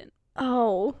AirPod in.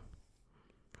 Oh.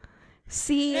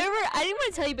 See? I didn't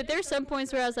want to tell you, but there were some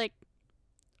points where I was like,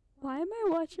 why am I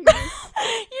watching this?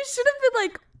 You should have been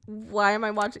like, why am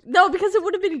I watching? No, because it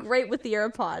would have been great with the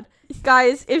AirPod.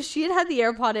 Guys, if she had the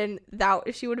AirPod in,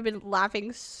 she would have been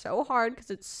laughing so hard because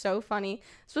it's so funny.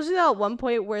 Especially that one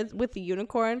point where with the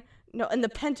unicorn, and the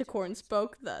pentacorn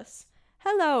spoke thus.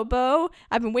 hello, Bo.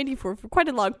 I've been waiting for quite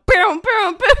a long. Boom,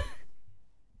 boom, boom.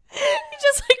 He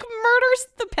just like murders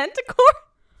the Pentacore.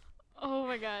 Oh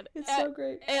my god, it's so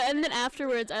great. And then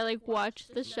afterwards, I like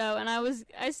watched the show, and I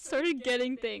started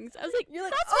getting things. I was like, you're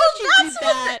like, that's what she did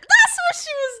that. That's what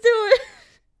she was doing.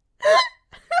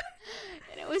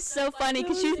 And it was so funny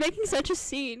because she was making such a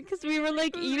scene because we were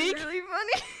like eating. Really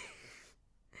funny.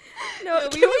 No,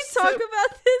 can we talk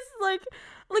about this like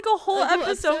a whole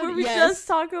episode where we just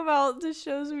talk about the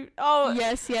shows we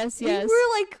yes. We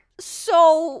were like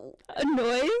so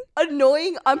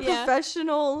annoying,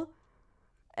 unprofessional. Yeah.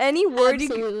 Any word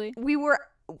absolutely. We were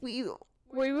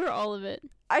all of it.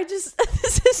 This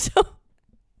is so.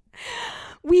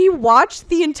 We watched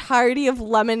the entirety of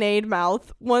Lemonade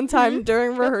Mouth one time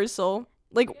during rehearsal,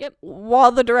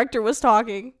 while the director was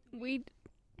talking. We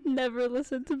never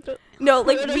listened to the. No,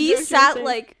 like we sat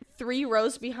like 3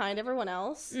 rows behind everyone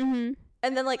else, and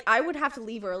then like I would have to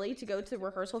leave early to go to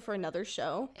rehearsal for another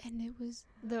show, and it was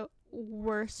the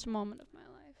worst moment of my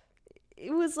life.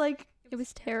 It was like. It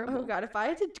was terrible. Oh god, if I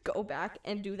had to go back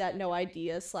and do that No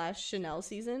Idea / Chanel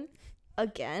season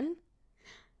again,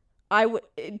 I would.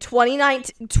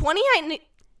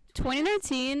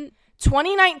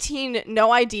 2019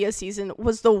 No Idea season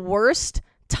was the worst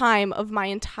time of my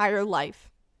entire life.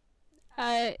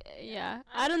 Yeah.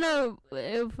 I don't know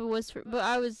if it was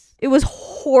but it was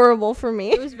horrible for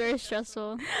me. It was very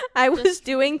stressful. I was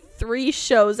doing 3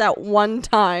 shows at one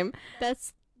time.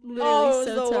 That's literally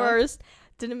so the tough. Worst.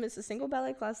 Didn't miss a single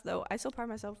ballet class though. I still proud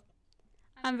of myself.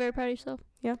 I'm very proud of yourself.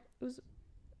 Yeah. It was.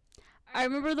 I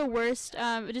remember the worst.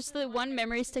 Just the one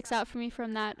memory sticks out for me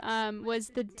from that. Was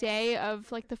the day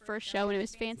of like the first show, and it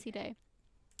was Fancy Day,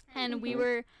 and we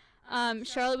were.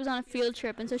 Charlotte was on a field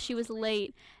trip, and so she was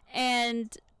late,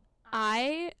 and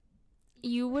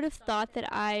you would have thought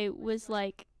that I was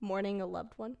like mourning a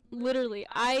loved one. Literally,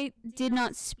 I did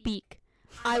not speak.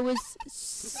 I was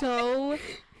so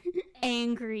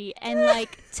angry and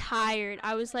like tired.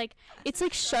 I was like, it's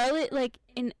like Charlotte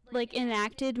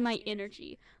enacted my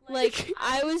energy. Like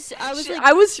I was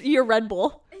your Red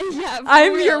Bull. Yeah,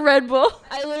 I'm real. Your Red Bull.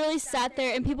 I literally sat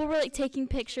there and people were like taking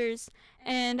pictures,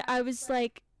 and I was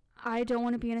like, I don't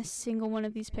want to be in a single one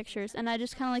of these pictures. And I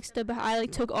just kind of like stood behind. I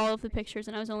like took all of the pictures,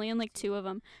 and I was only in like 2 of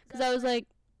them because I was like,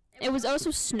 it was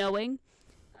also snowing,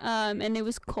 and it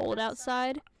was cold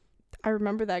outside. I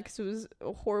remember that because it was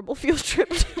a horrible field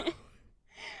trip.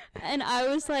 And I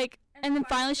was like, and then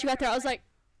finally she got there. I was like,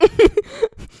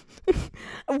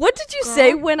 what did you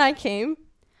say when I came?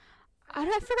 I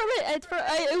forgot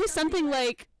what it was something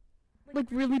like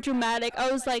really dramatic.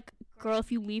 I was like, girl,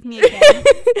 if you leave me again.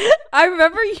 I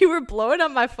remember you were blowing up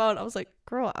my phone. I was like,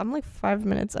 girl, I'm like 5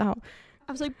 minutes out.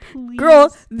 I was like, please.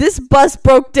 Girl, this bus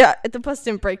broke down. The bus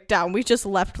didn't break down. We just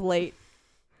left late.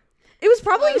 It was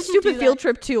probably a stupid field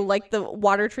trip too, like the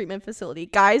water treatment facility.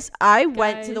 Guys, I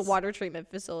went to the water treatment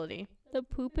facility. The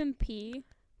poop and pee.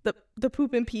 The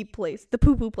poop and pee place. The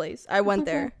poo-poo place. I went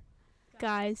there.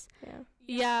 Guys.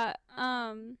 Yeah.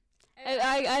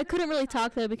 I couldn't really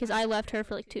talk though because I left her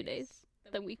for like 2 days.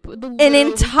 An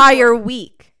entire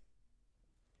week.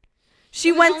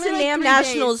 She went to NAMM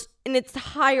Nationals an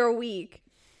entire week.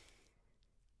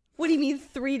 What do you mean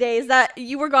 3 days? That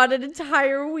you were gone an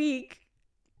entire week.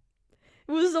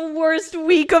 It was the worst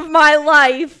week of my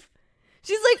life.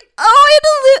 She's like,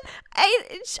 oh, I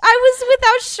was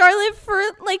without Charlotte for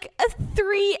like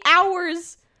 3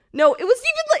 hours. No, it was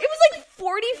like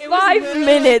 45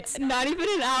 minutes. Not even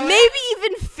an hour. Maybe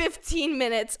even 15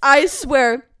 minutes. I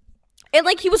swear. And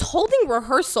like he was holding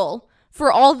rehearsal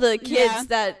for all the kids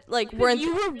that like weren't.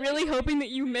 You were really hoping that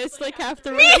you missed like half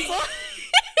the rehearsal.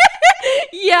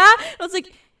 Yeah, I was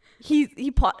like,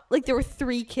 like there were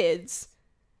 3 kids.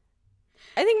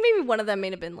 I think maybe one of them may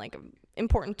have been like an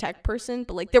important tech person,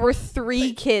 but like there were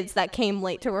 3 kids that came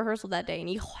late to rehearsal that day, and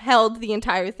he held the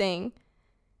entire thing.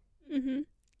 Mhm.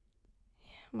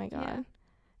 Oh my god. Yeah.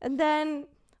 And then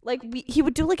like he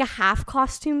would do like a half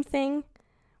costume thing.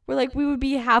 Where like we would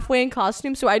be halfway in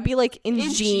costume, so I'd be like in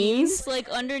jeans, like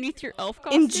underneath your elf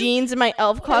costume. In jeans in my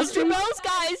elf costume. Hold your bells,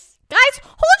 guys. Guys,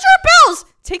 hold your bells.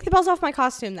 Take the bells off my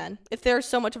costume then, if there's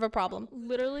so much of a problem.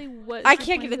 Literally, what? I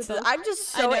can't get into this. I'm just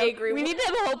so angry. We need to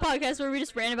have a whole podcast where we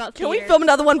just rant about theater. Can we film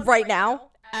another one right now?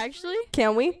 Actually,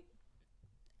 can we?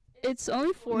 It's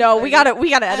only 4. No, we gotta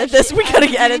edit this. We gotta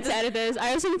edit this.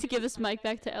 I also need to give this mic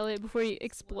back to Elliot before he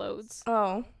explodes.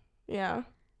 Oh, yeah.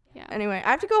 Yeah. Anyway,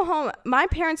 I have to go home. My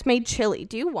parents made chili.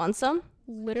 Do you want some?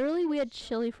 Literally, we had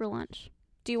chili for lunch.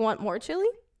 Do you want more chili?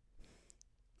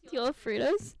 Do you love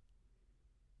Fritos?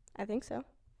 I think so.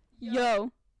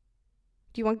 Yo.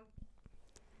 Do you want...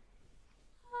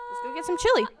 Let's go get some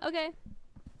chili. Okay.